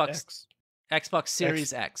Series X. Xbox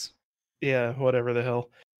Series X. Yeah, whatever the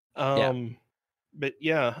hell. But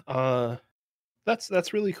yeah,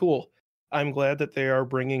 that's really cool. I'm glad that they are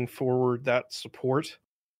bringing forward that support,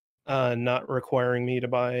 not requiring me to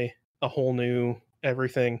buy a whole new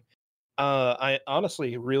everything. I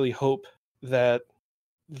honestly really hope that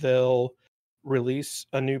they'll release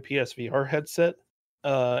a new PSVR headset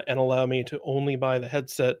and allow me to only buy the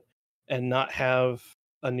headset and not have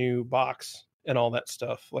a new box and all that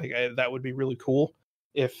stuff. That would be really cool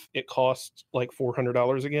if it cost like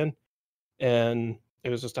 $400 again and it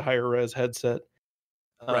was just a higher res headset.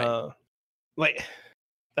 Right.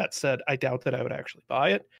 That said, I doubt that I would actually buy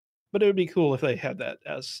it, but it would be cool if they had that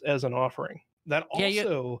as an offering. That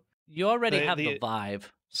also, you already have the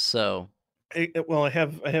Vive, so I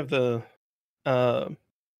have the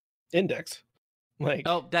Index.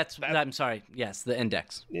 I'm sorry. Yes, the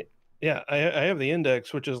Index. Yeah, I have the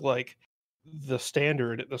Index, which is like the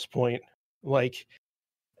standard at this point. The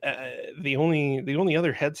only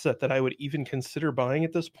other headset that I would even consider buying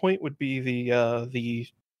at this point would be the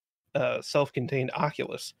self-contained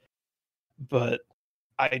Oculus, but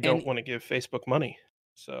I don't want to give Facebook money.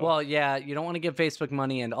 So well, yeah, you don't want to give Facebook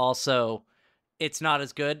money, and also it's not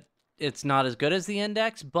as good. It's not as good as the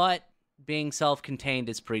Index, but being self-contained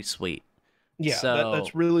is pretty sweet. Yeah,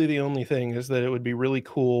 that's really the only thing, is that it would be really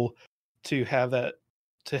cool to have that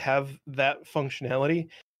functionality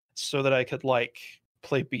so that I could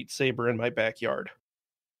play Beat Saber in my backyard.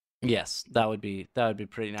 Yes, that would be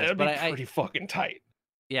pretty nice. That'd be pretty fucking tight.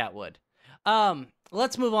 Yeah, it would.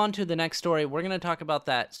 Let's move on to the next story. We're gonna talk about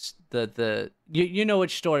that. You know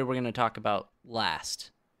which story we're gonna talk about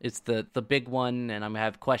last. It's the big one, and I'm gonna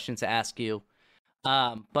have questions to ask you.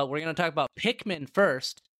 But we're gonna talk about Pikmin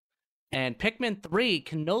first. And Pikmin 3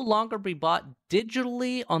 can no longer be bought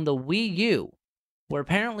digitally on the Wii U, where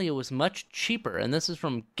apparently it was much cheaper. And this is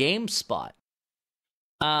from GameSpot.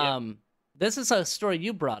 This is a story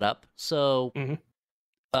you brought up. So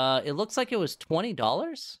it looks like it was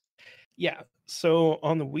 $20. Yeah. So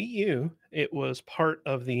on the Wii U, it was part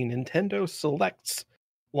of the Nintendo Selects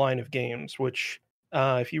line of games, which,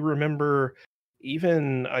 if you remember,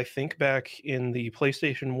 even I think back in the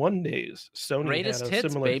PlayStation 1 days, Sony Greatest had a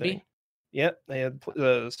hits, similar baby. thing. Yeah, they had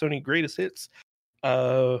Sony Greatest Hits,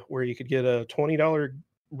 where you could get a $20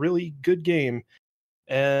 really good game,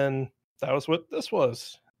 and that was what this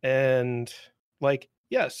was. And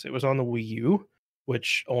yes, it was on the Wii U,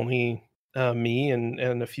 which only me and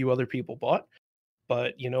a few other people bought.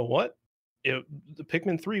 But you know what? The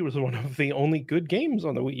Pikmin 3 was one of the only good games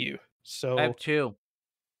on the Wii U. So I have two.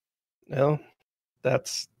 Well,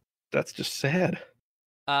 that's just sad.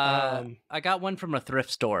 I got one from a thrift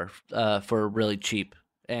store for really cheap,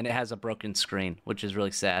 and it has a broken screen, which is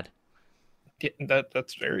really sad. Yeah,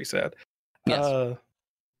 that's very sad. Yes.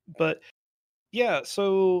 But yeah,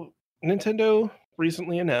 so Nintendo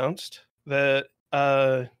recently announced that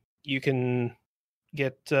you can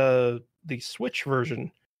get the Switch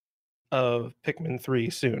version of Pikmin 3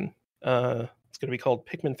 soon. It's going to be called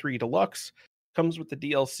Pikmin 3 Deluxe. Comes with the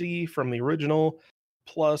DLC from the original.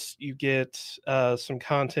 Plus, you get some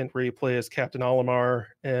content where you play as Captain Olimar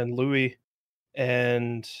and Louis,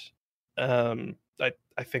 and I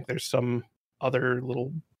think there's some other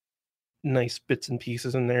little nice bits and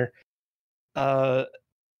pieces in there.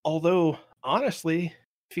 Although, honestly,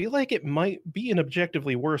 feel like it might be an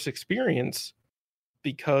objectively worse experience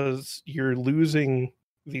because you're losing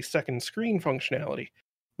the second screen functionality,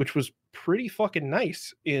 which was pretty fucking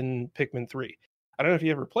nice in Pikmin 3. I don't know if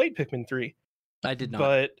you ever played Pikmin 3, I did not.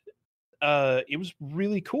 but it was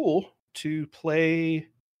really cool to play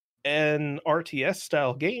an RTS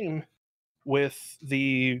style game with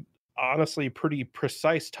the honestly pretty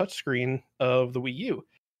precise touchscreen of the Wii U.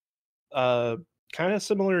 Kind of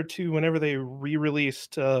similar to whenever they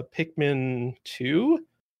re-released Pikmin 2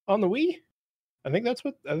 on the Wii. I think that's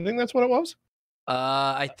what it was.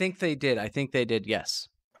 I think they did. Yes.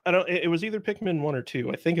 It was either Pikmin 1 or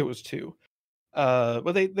 2. I think it was 2.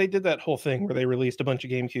 But they did that whole thing where they released a bunch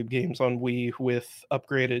of GameCube games on Wii with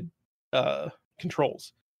upgraded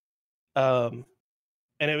controls. And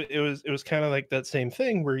it was kind of like that same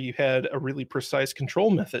thing where you had a really precise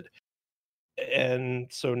control method. And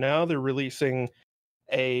so now they're releasing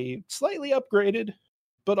a slightly upgraded,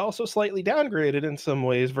 but also slightly downgraded in some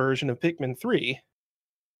ways version of Pikmin 3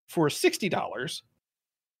 for $60.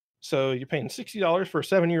 So you're paying $60 for a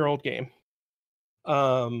 7-year-old game.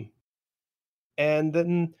 And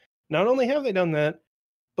then not only have they done that,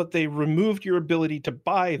 but they removed your ability to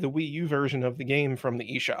buy the Wii U version of the game from the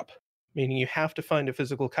eShop, meaning you have to find a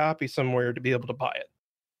physical copy somewhere to be able to buy it.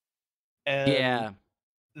 And Yeah.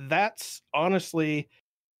 that's honestly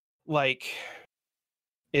like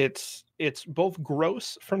it's both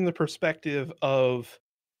gross from the perspective of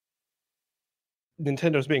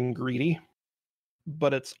Nintendo's being greedy,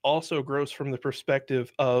 but it's also gross from the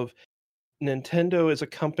perspective of Nintendo is a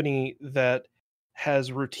company that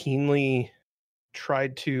has routinely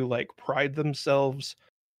tried to like pride themselves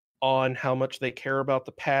on how much they care about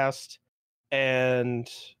the past and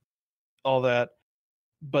all that,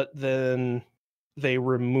 but then they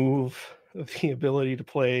remove the ability to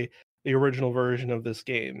play the original version of this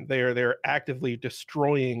game. They're actively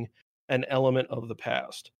destroying an element of the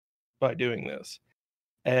past by doing this.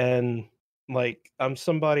 And like I'm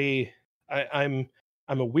somebody I'm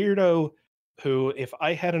a weirdo who, if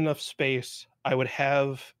I had enough space, I would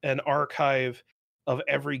have an archive of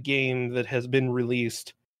every game that has been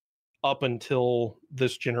released up until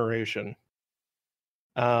this generation.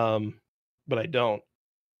 But I don't.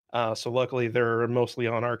 So luckily they're mostly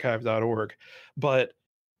on archive.org. But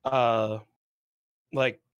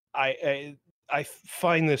like I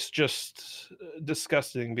find this just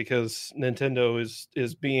disgusting because Nintendo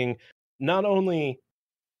is being not only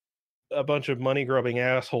a bunch of money grubbing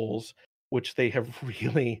assholes, which they have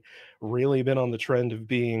really, really been on the trend of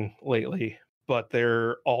being lately, but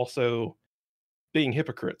they're also being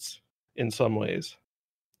hypocrites in some ways.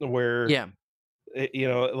 Where Yeah.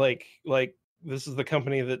 like this is the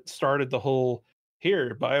company that started the whole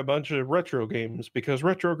here buy a bunch of retro games because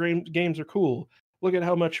retro games are cool. Look at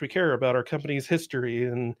how much we care about our company's history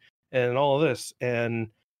and all of this,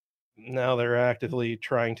 and now they're actively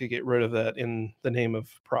trying to get rid of that in the name of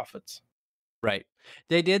profits. Right.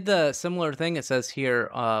 They did the similar thing, it says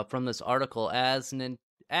here from this article. As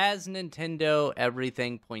Nintendo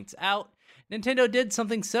Everything points out, Nintendo did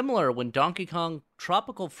something similar when Donkey Kong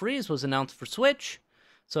Tropical Freeze was announced for Switch.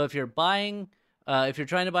 So if you're trying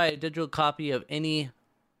to buy a digital copy of any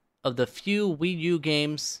of the few Wii U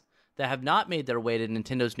games that have not made their way to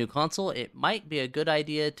Nintendo's new console, it might be a good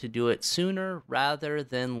idea to do it sooner rather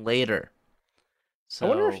than later. I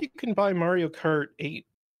wonder if So you can buy Mario Kart 8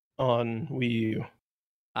 on Wii U.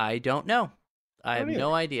 I don't know. I have don't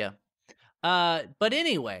no either. idea. But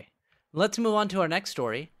anyway, let's move on to our next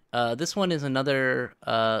story. This one is another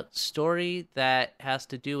story that has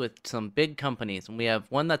to do with some big companies. And we have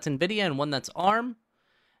one that's NVIDIA and one that's ARM.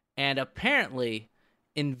 And apparently,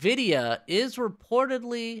 NVIDIA is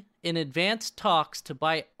reportedly in advanced talks to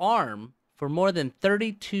buy ARM for more than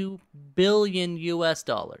 32 billion US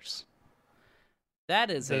dollars.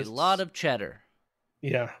 That is a lot of cheddar.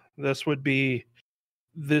 Yeah, this would be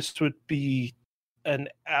an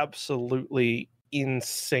absolutely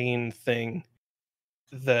insane thing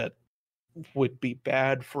that would be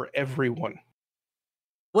bad for everyone.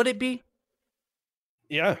 Would it be?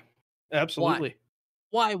 Yeah, absolutely.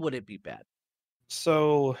 Why would it be bad?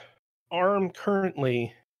 So ARM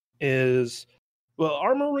currently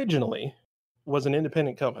ARM originally was an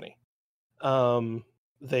independent company.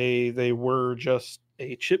 They were just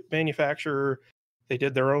a chip manufacturer. They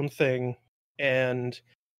did their own thing, and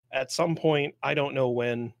at some point, I don't know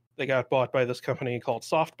when, they got bought by this company called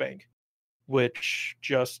SoftBank, which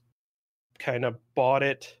just kind of bought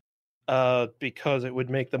it because it would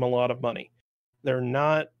make them a lot of money. They're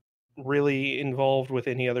not really involved with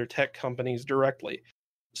any other tech companies directly,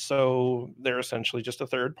 so they're essentially just a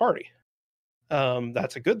third party.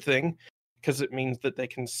 That's a good thing because it means that they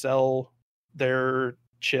can sell their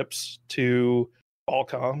chips to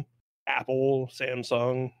Qualcomm, Apple,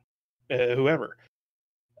 Samsung, whoever,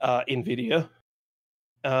 Nvidia,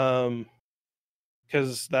 because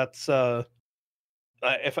that's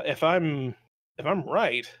if I'm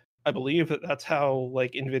right, I believe that that's how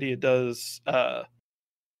like Nvidia does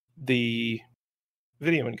the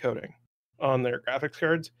video encoding on their graphics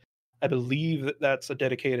cards. I believe that that's a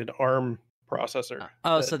dedicated ARM processor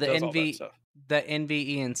so that does all that stuff. the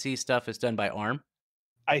NVENC stuff is done by ARM.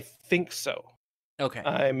 I think so. Okay.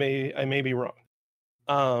 I may be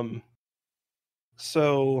wrong.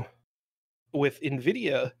 So with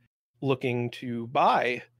Nvidia looking to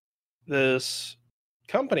buy this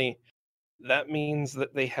company, that means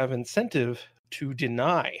that they have incentive to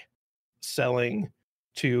deny selling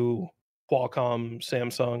to Qualcomm,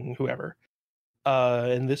 Samsung, whoever.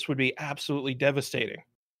 And this would be absolutely devastating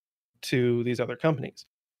to these other companies.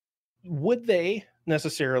 Would they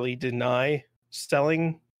necessarily deny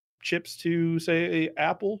selling chips to, say,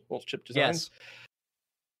 Apple? Well, chip designs.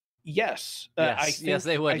 Yes. Yes,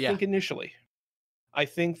 they would. I think initially, I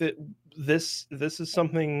think that this is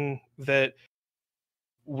something that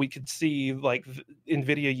we could see like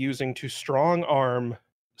Nvidia using to strong arm,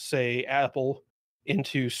 say, Apple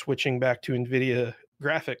into switching back to Nvidia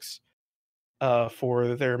graphics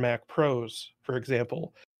for their Mac Pros, for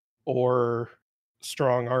example, or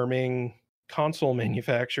strong arming console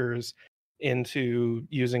manufacturers into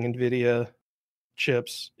using Nvidia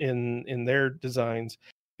chips in their designs,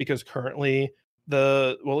 because currently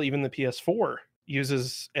even the PS4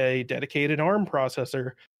 uses a dedicated ARM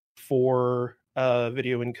processor for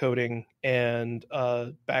video encoding and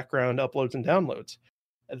background uploads and downloads.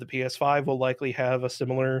 The PS5 will likely have a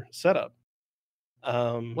similar setup.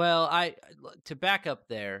 Well, to back up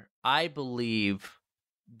there, I believe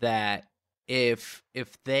that if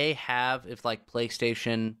like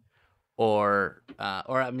PlayStation or if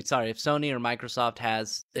Sony or Microsoft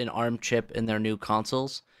has an ARM chip in their new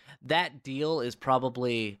consoles, that deal is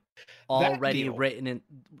probably already written in.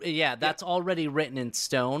 Yeah, that's already written in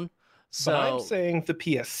stone. So but I'm saying the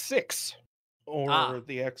PS6 or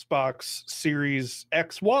the Xbox Series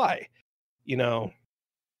XY, you know,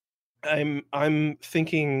 I'm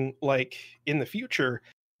thinking like in the future,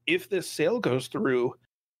 if this sale goes through,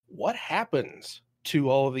 what happens to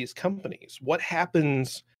all of these companies? What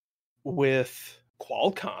happens with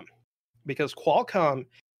Qualcomm? Because Qualcomm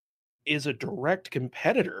is a direct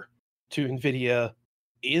competitor to Nvidia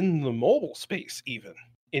in the mobile space. Even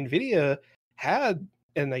Nvidia had,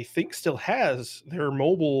 and I think still has, their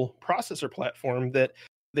mobile processor platform that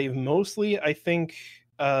they've mostly, I think,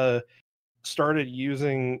 started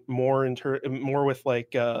using more with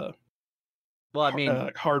like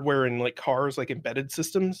hardware and like cars, like embedded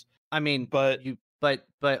systems. I mean, but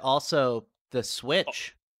also the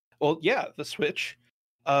Switch. Well, yeah, the Switch,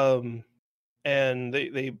 and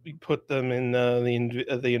they put them in the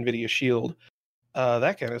Nvidia Shield,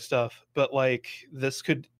 that kind of stuff. But like this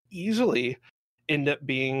could easily end up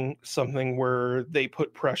being something where they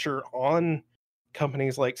put pressure on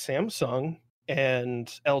companies like Samsung and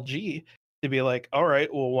LG to be like, all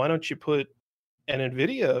right, well, why don't you put an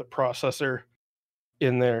Nvidia processor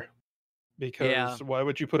in there? Because why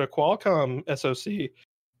would you put a Qualcomm SoC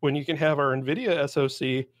when you can have our Nvidia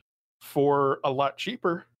SoC for a lot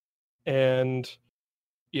cheaper? And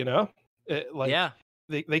you know,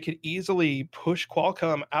 they could easily push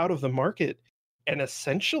Qualcomm out of the market and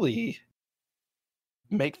essentially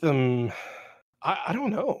make them, I don't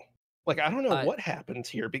know. Like, I don't know what happens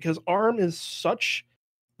here, because ARM is such,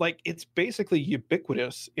 like, it's basically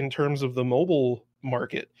ubiquitous in terms of the mobile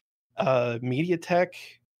market. MediaTek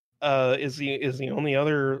is the only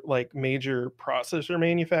other like major processor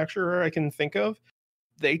manufacturer I can think of.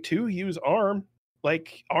 They too use ARM.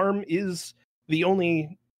 Like, ARM is the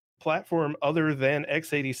only platform other than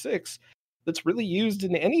x86 that's really used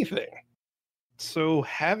in anything. So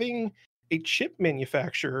having a chip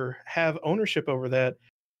manufacturer have ownership over that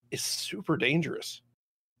is super dangerous.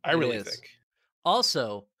 I really think.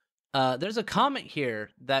 Also, there's a comment here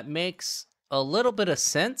that makes a little bit of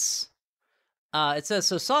sense. It says,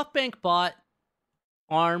 so SoftBank bought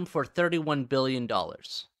ARM for $31 billion,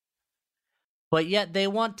 but yet they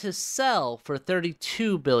want to sell for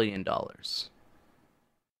 $32 billion.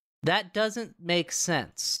 That doesn't make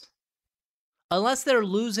sense. Unless they're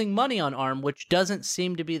losing money on ARM, which doesn't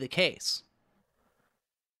seem to be the case.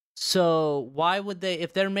 So why would they,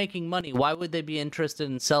 if they're making money, why would they be interested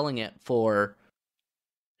in selling it for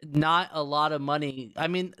not a lot of money? I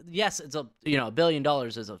mean, yes, it's $1 billion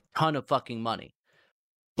is a ton of fucking money.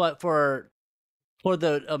 But for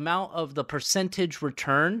the amount of the percentage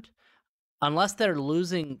returned, unless they're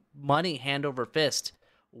losing money hand over fist,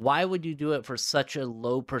 why would you do it for such a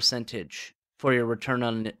low percentage for your return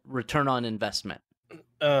on investment?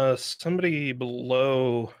 Somebody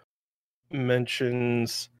below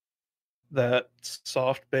mentions that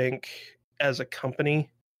SoftBank as a company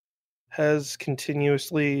has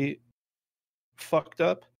continuously fucked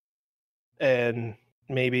up, and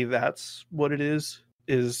maybe that's what it is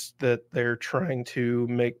that they're trying to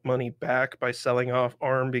make money back by selling off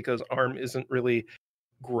ARM, because ARM isn't really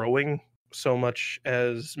growing so much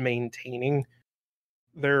as maintaining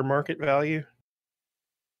their market value.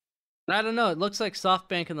 I don't know. It looks like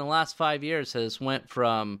SoftBank in the last 5 years has went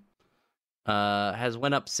up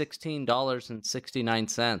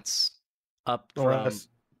 $16.69, up The from last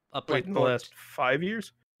up Wait, like in the last 5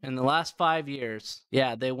 years? in the last 5 years.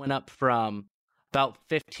 Yeah, they went up from about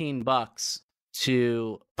 $15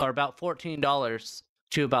 or about $14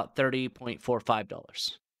 to about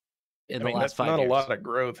 $30.45 in I the mean, last that's 5 not a years. lot of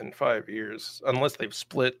growth in 5 years, unless they've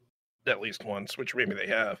split at least once, which maybe they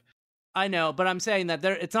have. I know, but I'm saying that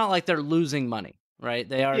it's not like they're losing money, right?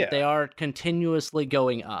 They Yeah, are continuously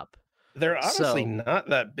going up. they're honestly So, not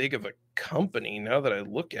that big of a company now that I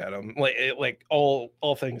look at them. Like all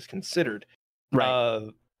things considered, right.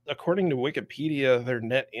 uh, according to Wikipedia, their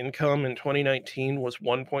net income in 2019 was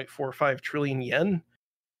 1.45 trillion yen,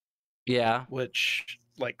 Yeah. which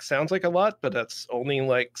like sounds like a lot, but that's only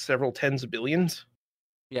like several tens of billions.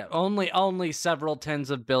 Yeah, only several tens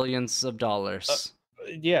of billions of Uh, dollars.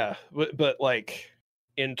 yeah, but like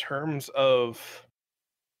in terms of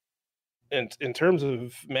in terms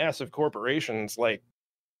of massive corporations, like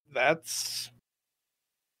that's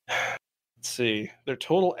let's see, their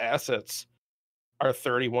total assets are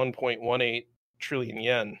 31.18 trillion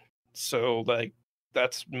yen. So like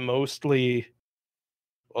that's mostly,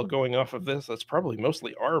 well, going off of this, that's probably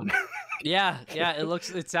mostly ARM. Yeah,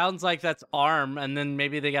 it sounds like that's ARM, and then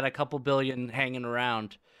maybe they got a couple billion hanging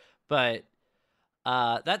around. But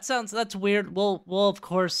that's weird. We'll of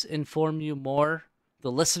course inform you more,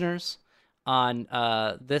 the listeners, on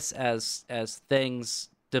this as things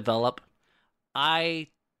develop. I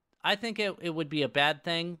I think it would be a bad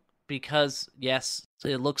thing because yes,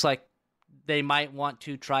 it looks like they might want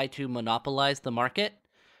to try to monopolize the market.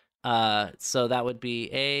 So that would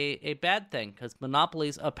be a bad thing because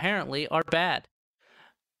monopolies apparently are bad.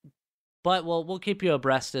 But we'll keep you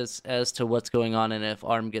abreast as to what's going on and if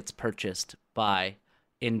ARM gets purchased by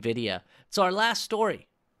Nvidia. So our last story.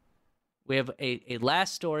 We have a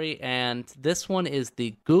last story, and this one is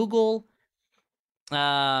the Google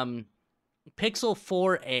Pixel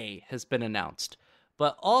 4a has been announced.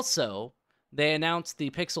 But also they announced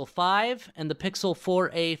the Pixel 5 and the Pixel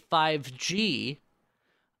 4a 5G.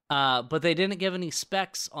 But they didn't give any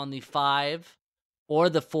specs on the 5 or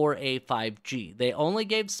the 4A 5G. They only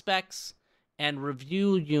gave specs and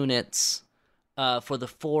review units for the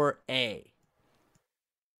 4A.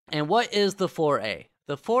 And what is the 4A?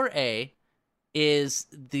 The 4A is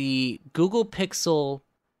the Google Pixel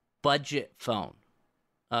budget phone.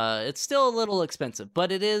 It's still a little expensive,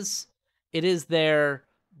 but it is their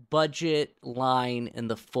budget line in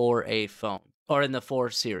the 4A phone or in the 4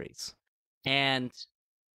 series. And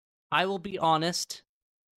I will be honest,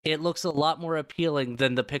 it looks a lot more appealing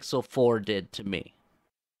than the Pixel 4 did to me.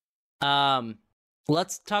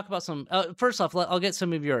 Let's talk about some. First off, I'll get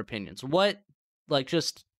some of your opinions. What, like,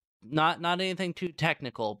 just not anything too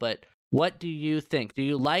technical, but what do you think? Do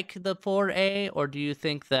you like the 4A, or do you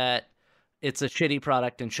think that it's a shitty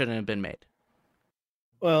product and shouldn't have been made?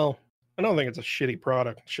 Well, I don't think it's a shitty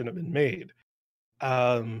product, shouldn't have been made.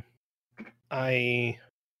 I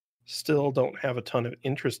still don't have a ton of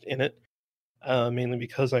interest in it, mainly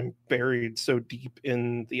because I'm buried so deep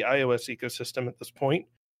in the iOS ecosystem at this point.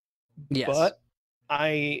 Yes. But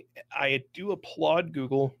I do applaud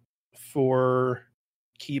Google for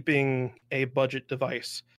keeping a budget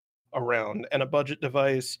device around, and a budget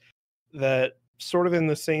device that, sort of in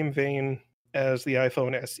the same vein as the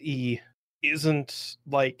iPhone SE, isn't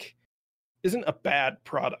a bad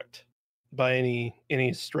product by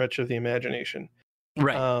any stretch of the imagination.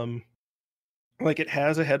 Right. Like, it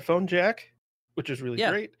has a headphone jack, which is really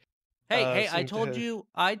Yeah. great. Hey, I Seems to told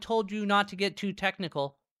have you not to get too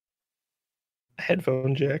technical. a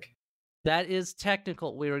headphone jack. That is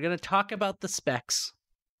technical. We were going to talk about the specs.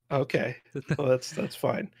 Okay, well, that's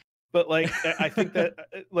fine. But like, I think that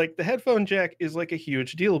like the headphone jack is like a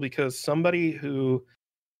huge deal, because somebody who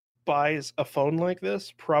buys a phone like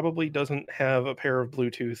this probably doesn't have a pair of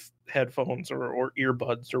Bluetooth headphones or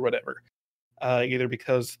earbuds or whatever. Either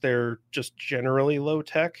because they're just generally low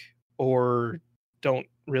tech or don't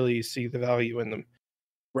really see the value in them.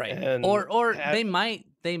 Right. And Or they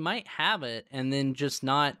might have it and then just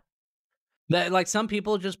not that, like, some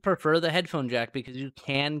people just prefer the headphone jack because you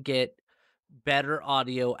can get better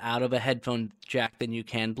audio out of a headphone jack than you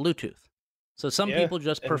can Bluetooth. So some yeah, people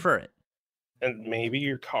just and prefer it. and maybe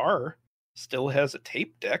your car still has a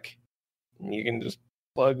tape deck. And you can just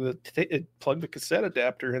plug the cassette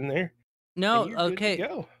adapter in there, No, and you're good to okay.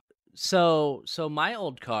 go. So my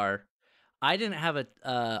old car, I didn't have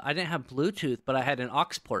Bluetooth, but I had an aux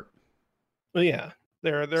port. Well, yeah,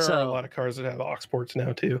 there are a So lot of cars that have aux ports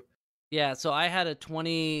now too. yeah, so I had a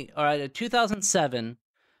 2007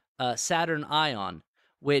 Saturn Ion,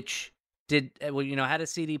 which did had a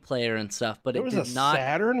CD player and stuff, but There it was a did not.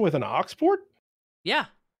 Saturn with an aux port. Yeah,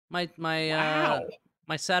 my Wow.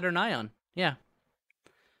 my Saturn Ion. Yeah.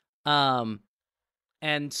 Um,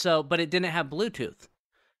 and so, but it didn't have Bluetooth.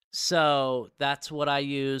 So that's what I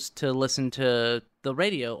used to listen to the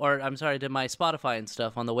radio, or I'm sorry, to my Spotify and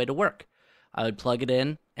stuff on the way to work. I would plug it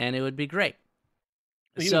in, and it would be great.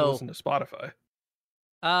 You didn't So, listen to Spotify.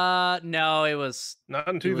 no, it was Not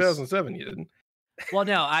in it was 2007. You didn't. well,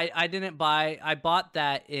 no, I didn't buy. I bought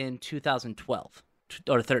that in 2012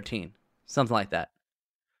 or 13, something like that.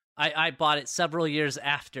 I bought it several years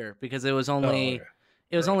after because it was only okay.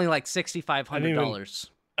 it was Right. only like $6,500.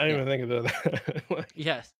 I didn't Yeah. even think of that. Like,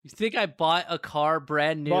 Yeah, you think I bought a car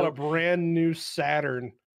brand new? bought a brand new Saturn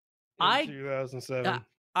in I 2007.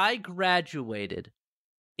 I graduated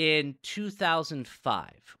in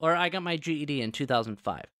 2005, or I got my GED in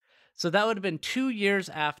 2005. So that would have been 2 years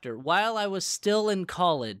after, while I was still in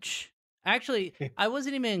college. Actually, I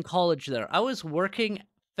wasn't even in college there. I was working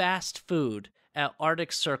fast food at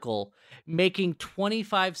Arctic Circle, making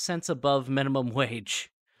 25 cents above minimum wage.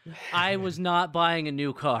 I was not buying a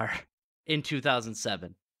new car in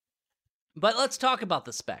 2007. But let's talk about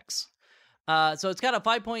the specs. So it's got a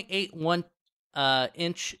 5.81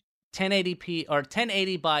 inch 1080p or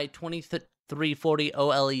 1080 by 2340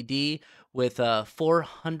 OLED with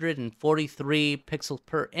 443 pixels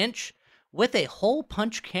per inch with a hole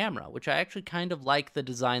punch camera, which I actually kind of like the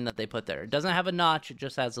design that they put there. It doesn't have a notch, it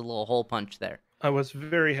just has a little hole punch there. I was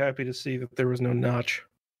very happy to see that there was no notch.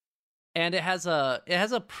 And it has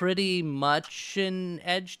a pretty much an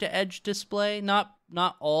edge to edge display, not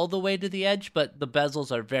all the way to the edge, but the bezels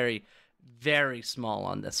are very, very small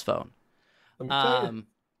on this phone. Let me tell you,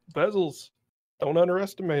 bezels, don't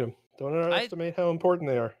underestimate them. Don't underestimate how important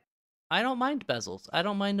they are. I don't mind bezels. I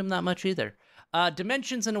don't mind them that much either.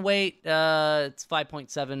 Dimensions and weight, it's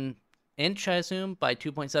 5.7 inch, I assume, by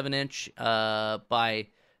 2.7 inch, by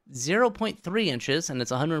 0.3 inches, and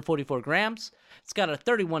it's 144 grams. It's got a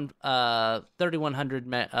 3100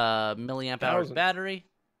 milliamp hour battery.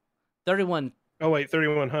 31. Oh wait,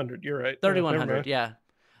 3100. You're right. 3100. Yeah.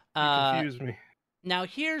 You confused me. Now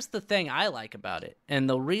here's the thing I like about it, and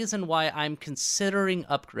the reason why I'm considering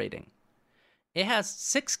upgrading. It has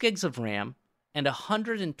 6 gigs of RAM and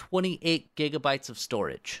 128 gigabytes of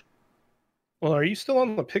storage. Well, are you still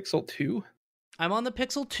on the Pixel 2? I'm on the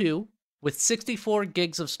Pixel 2 with 64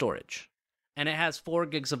 gigs of storage, and it has 4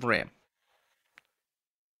 gigs of RAM.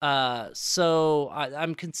 So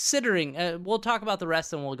I'm considering, we'll talk about the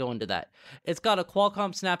rest and we'll go into that. It's got a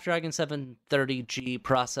Qualcomm Snapdragon 730G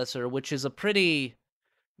processor, which is a pretty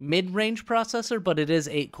mid-range processor, but it is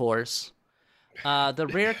 8 cores. The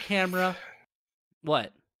rear camera,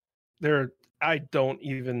 what? I don't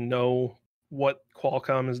even know what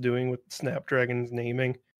Qualcomm is doing with Snapdragon's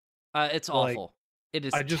naming. It's awful. It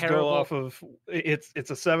is I just terrible. go off of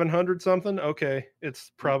it's a 700 something. Okay,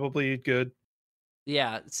 it's probably good.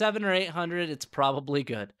 Yeah, 700 or 800, it's probably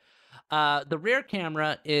good. The rear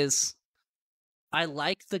camera is, I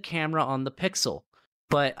like the camera on the Pixel,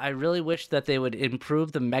 but I really wish that they would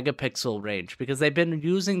improve the megapixel range because they've been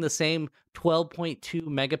using the same 12.2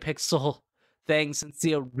 megapixel thing since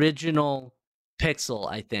the original Pixel,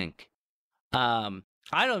 I think. I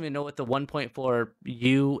don't even know what the 1.4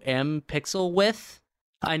 UM pixel width.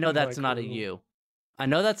 I know that's not a U. I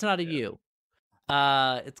know that's not a U.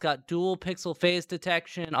 It's got dual pixel phase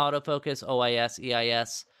detection, autofocus, OIS,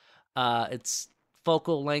 EIS. Its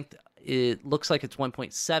focal length, it looks like it's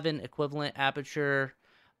 1.7 equivalent aperture.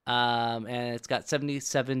 And it's got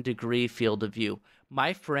 77-degree field of view.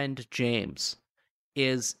 My friend James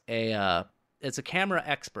is a camera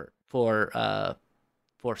expert for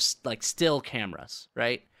like still cameras,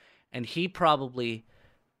 right? And he probably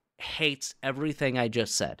hates everything I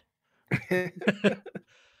just said.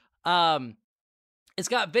 It's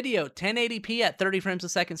got video 1080p at 30 frames a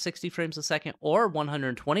second, 60 frames a second, or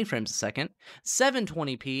 120 frames a second,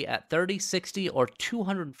 720p at 30, 60, or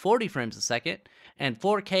 240 frames a second, and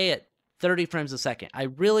 4K at 30 frames a second. I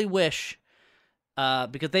really wish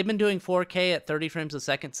because they've been doing 4K at 30 frames a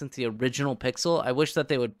second since the original Pixel. I wish that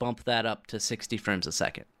they would bump that up to 60 frames a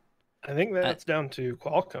second. I think that's down to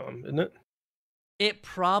Qualcomm, isn't it? It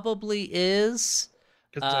probably is.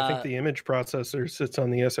 Because I think the image processor sits on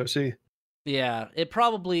the SoC. Yeah, it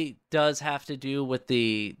probably does have to do with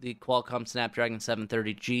the Qualcomm Snapdragon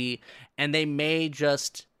 730G, and they may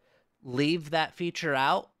just leave that feature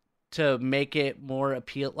out to make it more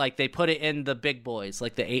appeal. Like they put it in the big boys,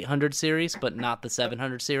 like the 800 series, but not the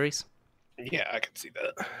 700 series. Yeah, I can see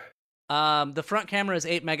that. The front camera is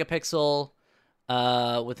 8 megapixel,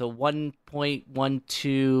 with a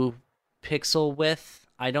 1.12 pixel width.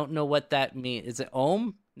 I don't know what that means. Is it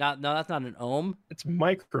ohm? No, that's not an ohm. It's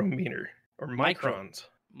micrometer or microns.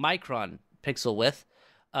 Micron pixel width.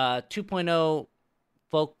 2.0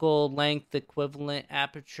 focal length equivalent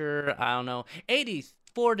aperture. I don't know.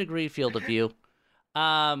 84-degree field of view.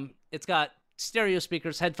 It's got stereo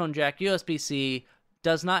speakers, headphone jack, USB-C.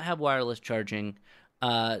 Does not have wireless charging.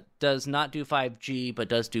 Does not do 5G, but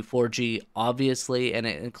does do 4G, obviously, and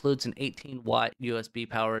it includes an 18-watt USB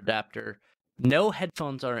power adapter. No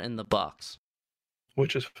headphones are in the box.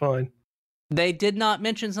 Which is fine. They did not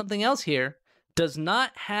mention something else here. Does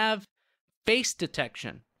not have face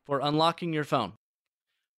detection for unlocking your phone.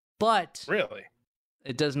 But really,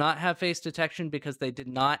 it does not have face detection because they did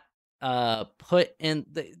not put in...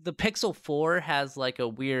 The Pixel 4 has like a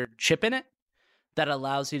weird chip in it that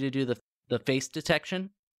allows you to do the face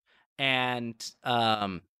detection. And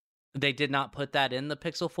they did not put that in the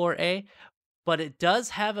Pixel 4a. But it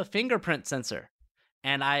does have a fingerprint sensor.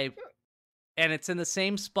 And it's in the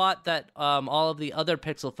same spot that all of the other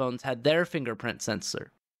Pixel phones had their fingerprint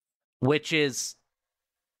sensor, which is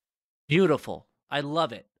beautiful. I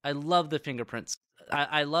love it. I love the fingerprints.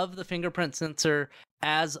 I love the fingerprint sensor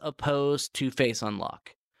as opposed to face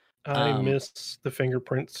unlock. I miss the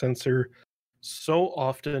fingerprint sensor so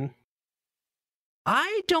often.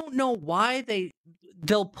 I don't know why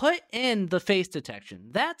they'll put in the face detection.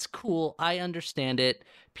 That's cool. I understand it.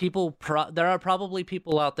 There are probably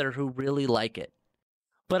people out there who really like it.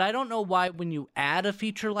 But I don't know why when you add a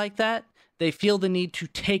feature like that, they feel the need to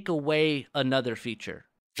take away another feature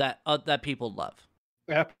that people love.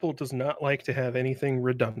 Apple does not like to have anything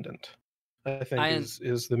redundant. I think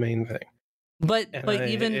is the main thing. But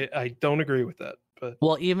even I don't agree with that. But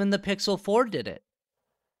well, even the Pixel 4 did it.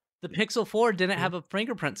 The Pixel 4 didn't have a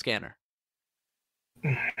fingerprint scanner.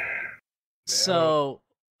 So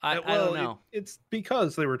I don't know. It's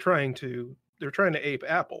because they're trying to ape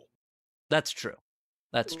Apple. That's true.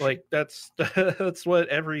 That's true. Like that's what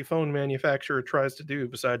every phone manufacturer tries to do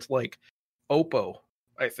besides like Oppo,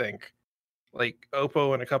 I think. Like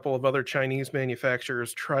Oppo and a couple of other Chinese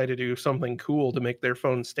manufacturers try to do something cool to make their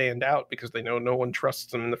phone stand out because they know no one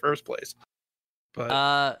trusts them in the first place.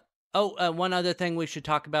 But one other thing we should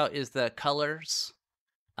talk about is the colors.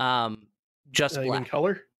 Just black. You mean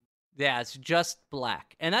color? Yeah, it's just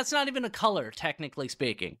black. And that's not even a color, technically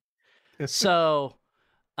speaking. So,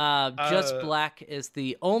 just black is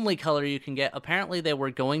the only color you can get. Apparently, they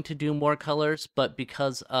were going to do more colors, but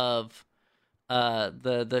because of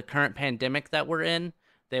the current pandemic that we're in,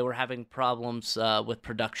 they were having problems with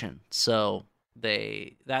production. So,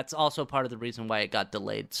 that's also part of the reason why it got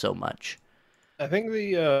delayed so much. I think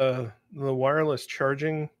the wireless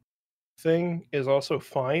charging thing is also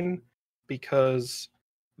fine because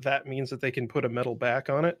that means that they can put a metal back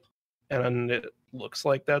on it, and it looks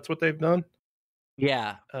like that's what they've done.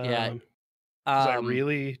 Yeah, yeah. I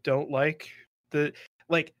really don't like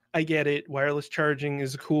I get it. Wireless charging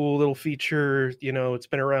is a cool little feature. You know, it's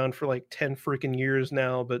been around for like 10 freaking years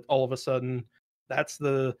now, but all of a sudden, that's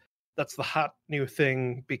the hot new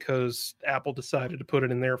thing because Apple decided to put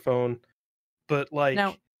it in their phone. But like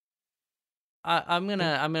now, I'm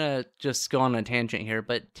gonna just go on a tangent here,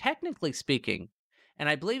 but technically speaking, and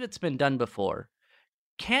I believe it's been done before,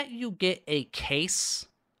 can't you get a case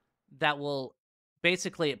that will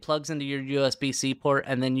basically it plugs into your USB-C port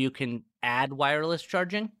and then you can add wireless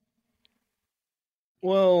charging?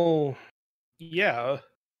 Well, yeah,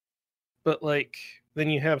 but like then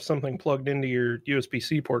you have something plugged into your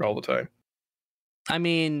USB-C port all the time. I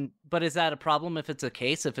mean, but is that a problem if it's a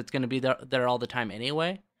case, if it's going to be there all the time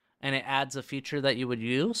anyway, and it adds a feature that you would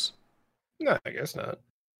use? No, I guess not.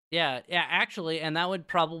 Yeah, actually, and that would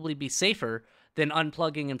probably be safer than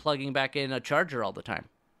unplugging and plugging back in a charger all the time.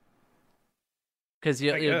 Because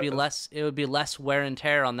it would be less wear and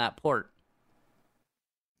tear on that port.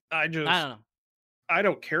 I don't know. I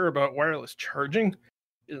don't care about wireless charging.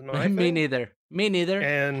 Is my thing. Me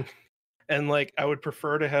neither. And like I would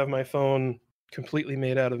prefer to have my phone completely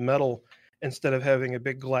made out of metal instead of having a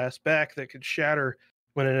big glass back that could shatter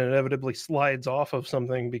when it inevitably slides off of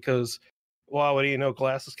something because, wow, what do you know?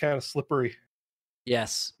 Glass is kind of slippery.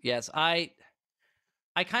 Yes, yes. I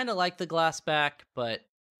kind of like the glass back, but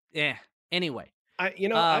yeah. Anyway,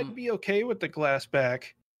 I'd be okay with the glass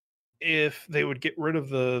back if they would get rid of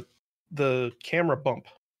the camera bump.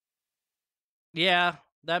 yeah,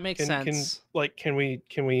 that makes sense. Can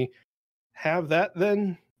we have that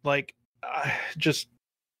then? Like, just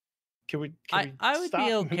can we I would be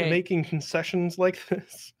stop okay. making concessions like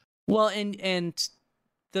this? Well, and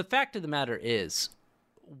the fact of the matter is,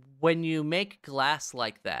 when you make glass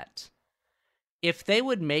like that, if they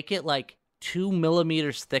would make it like 2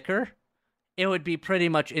 millimeters thicker, it would be pretty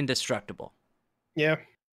much indestructible. Yeah.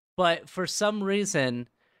 But for some reason,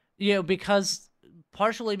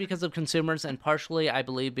 partially because of consumers and partially, I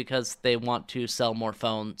believe, because they want to sell more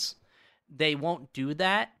phones, they won't do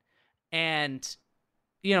that. And,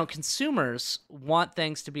 consumers want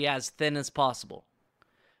things to be as thin as possible.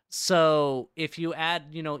 So if you add,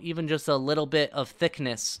 even just a little bit of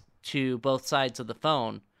thickness to both sides of the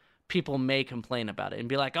phone, people may complain about it and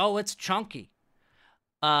be like, "Oh, it's chunky."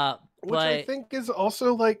 Which I think is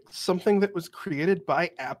also like something that was created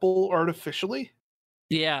by Apple artificially.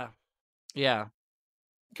 Yeah, yeah.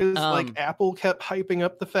 Because like Apple kept hyping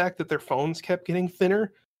up the fact that their phones kept getting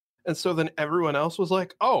thinner, and so then everyone else was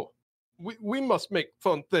like, "Oh, we must make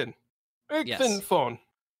phone thin, thin phone."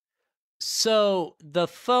 So the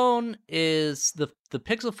phone is the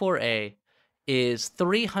Pixel 4a is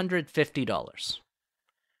 $350,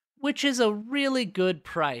 which is a really good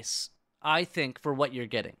price, I think, for what you're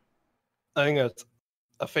getting. I think that's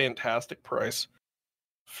a fantastic price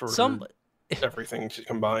for everything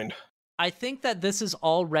combined. I think that this is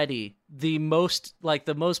already the most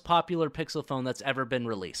popular Pixel phone that's ever been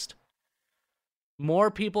released.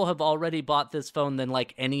 More people have already bought this phone than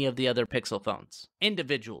like any of the other Pixel phones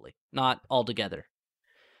individually, not all together.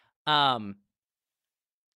 And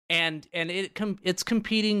it's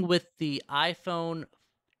competing with the iPhone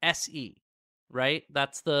SE, right?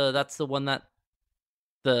 That's the one that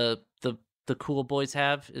the cool boys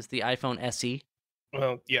have, is the iPhone SE.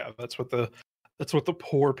 Well, yeah, that's what the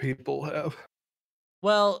poor people have.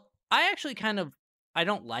 Well, I actually I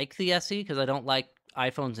don't like the SE because I don't like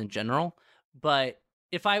iPhones in general, but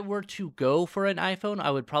if I were to go for an iPhone,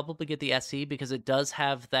 I would probably get the SE because it does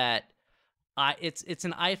have that it's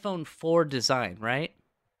an iPhone 4 design, right?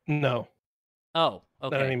 No. Oh,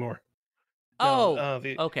 okay. Not anymore. Oh, no,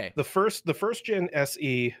 okay. The first gen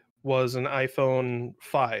SE was an iPhone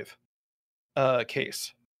 5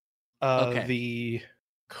 case. Okay. The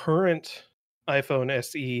current iPhone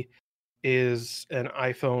SE is an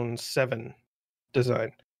iPhone 7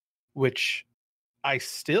 design, which I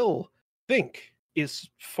still think is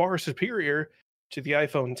far superior to the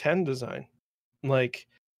iPhone 10 design. Like,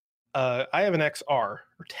 I have an XR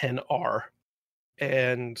or 10R,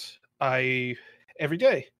 and I every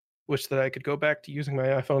day wish that I could go back to using my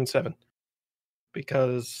iPhone 7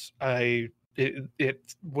 because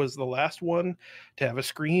it was the last one to have a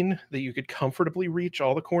screen that you could comfortably reach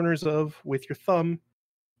all the corners of with your thumb.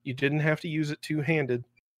 You didn't have to use it two-handed.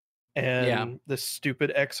 And this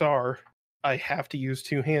stupid XR, I have to use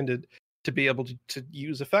two-handed to be able to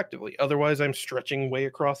use effectively. Otherwise, I'm stretching way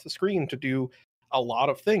across the screen to do a lot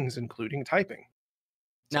of things, including typing.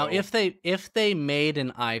 Now, if they made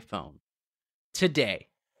an iPhone today,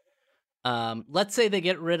 let's say they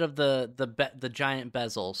get rid of the giant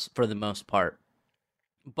bezels for the most part,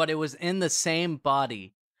 but it was in the same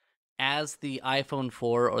body as the iPhone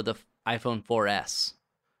 4 or the iPhone 4S,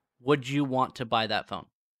 would you want to buy that phone?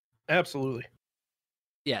 Absolutely.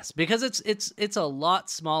 Yes, because it's a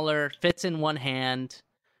lot smaller, fits in one hand.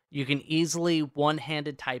 You can easily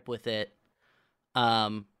one-handed type with it.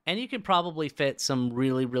 And you can probably fit some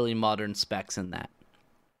really, really modern specs in that.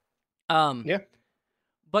 Yeah.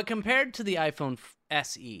 But compared to the iPhone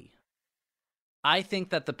SE, I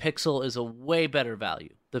think that the Pixel is a way better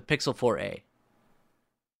value. The Pixel 4a.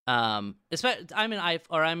 I'm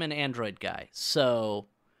an Android guy, so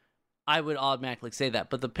I would automatically say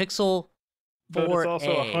that. But the Pixel 4a, but it's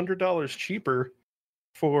also $100 cheaper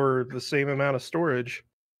for the same amount of storage.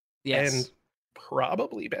 Yes. And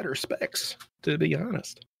probably better specs, to be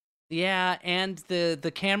honest. Yeah, and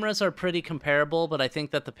the cameras are pretty comparable, but I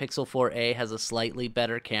think that the Pixel 4a has a slightly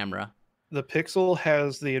better camera. The Pixel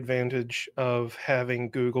has the advantage of having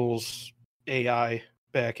Google's AI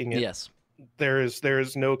backing it. Yes. There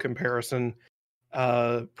is no comparison,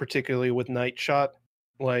 particularly with Night Shot.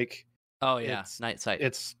 Like, oh yeah, Night Sight.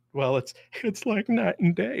 It's like night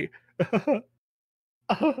and day.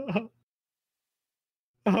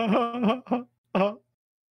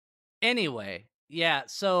 Anyway, yeah,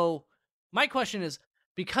 so my question is,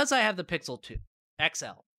 because I have the Pixel 2 XL,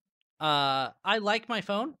 I like my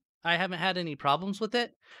phone. I haven't had any problems with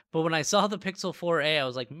it. But when I saw the Pixel 4a, I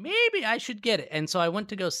was like, maybe I should get it. And so I went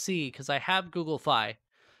to go see, because I have Google Fi.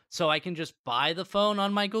 So I can just buy the phone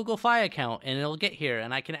on my Google Fi account and it'll get here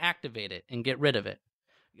and I can activate it and get rid of it,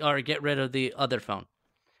 or get rid of the other phone.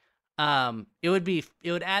 It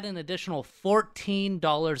would add an additional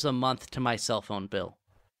 $14 a month to my cell phone bill.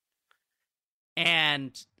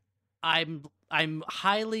 And I'm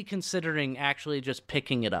highly considering actually just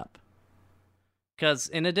picking it up, because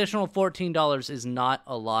an additional $14 is not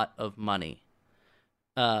a lot of money,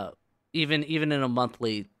 even in a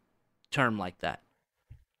monthly term like that.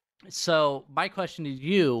 So my question to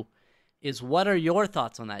you is, what are your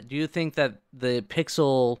thoughts on that? Do you think that the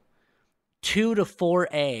Pixel 2 to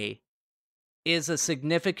 4a is a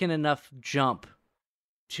significant enough jump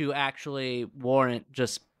to actually warrant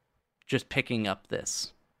just picking up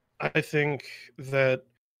this? I think that,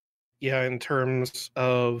 yeah, in terms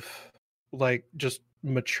of like just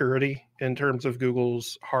maturity, in terms of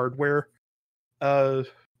Google's hardware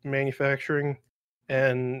manufacturing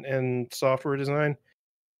and software design,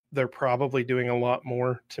 they're probably doing a lot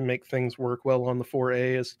more to make things work well on the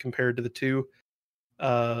 4A as compared to the 2.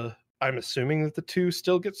 I'm assuming that the 2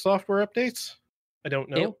 still gets software updates. I don't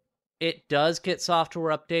know. It does get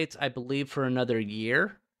software updates, I believe, for another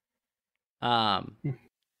year. But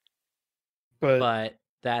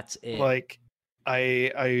that's it. Like,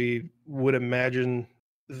 I would imagine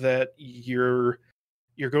that you're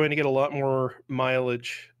going to get a lot more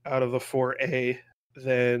mileage out of the 4A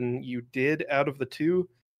than you did out of the 2,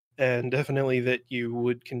 and definitely that you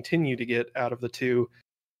would continue to get out of the 2,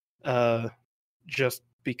 just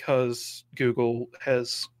because Google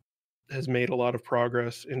has made a lot of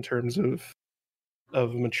progress in terms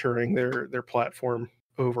of maturing their platform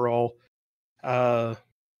overall.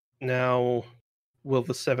 Now, will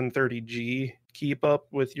the 730G keep up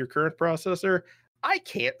with your current processor? I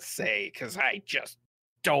can't say, because I just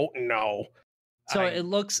don't know. So it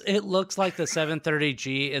looks like the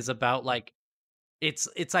 730G is about like it's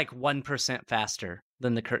like 1% faster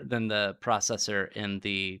than the processor in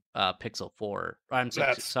the Pixel 4. I'm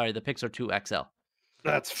sorry, the Pixel 2 XL.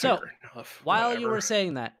 That's fair enough. While you were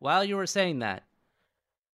saying that,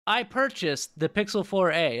 I purchased the Pixel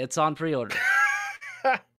 4a. It's on pre-order.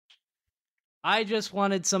 I just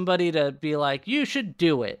wanted somebody to be like, you should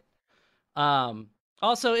do it.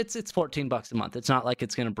 Also, it's $14 a month. It's not like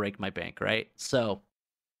it's gonna break my bank, right? So,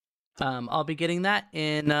 I'll be getting that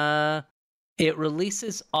in. It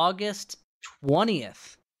releases August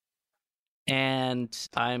 20th, and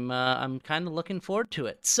I'm kind of looking forward to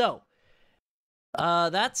it. So,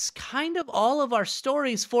 that's kind of all of our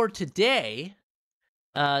stories for today.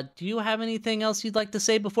 Do you have anything else you'd like to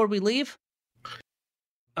say before we leave?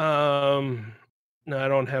 No, I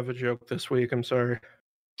don't have a joke this week. I'm sorry.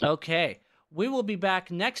 Okay. We will be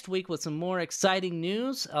back next week with some more exciting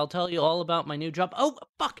news. I'll tell you all about my new job. Oh,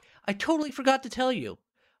 fuck. I totally forgot to tell you.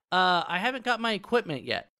 I haven't got my equipment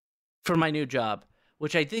yet for my new job,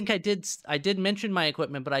 which I think I did mention my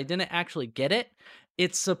equipment, but I didn't actually get it.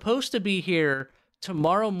 It's supposed to be here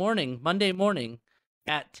tomorrow morning, Monday morning,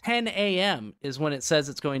 at 10 a.m. is when it says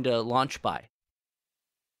it's going to launch by.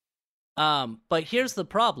 But here's the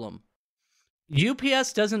problem.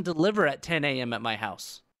 UPS doesn't deliver at 10 a.m. at my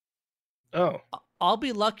house. Oh. I'll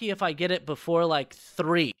be lucky if I get it before like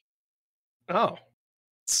 3. Oh.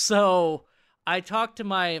 So I talked to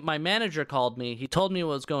my manager, called me. He told me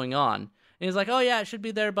what was going on. And he's like, oh yeah, it should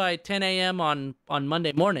be there by 10 a.m. on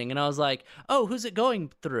Monday morning. And I was like, oh, who's it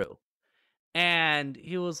going through? And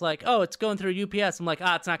he was like, oh, it's going through UPS. I'm like,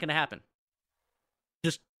 it's not going to happen.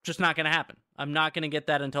 Just not going to happen. I'm not going to get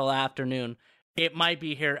that until afternoon. It might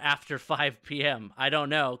be here after 5 p.m. I don't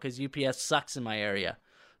know, because UPS sucks in my area.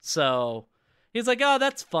 So he's like, oh,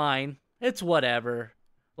 that's fine. It's whatever.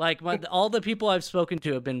 Like, all the people I've spoken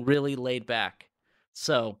to have been really laid back.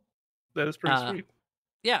 So that is pretty sweet.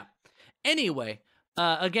 Yeah. Anyway,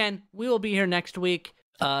 again, we will be here next week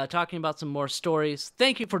talking about some more stories.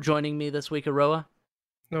 Thank you for joining me this week, Aroa.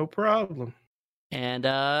 No problem. And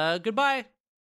goodbye.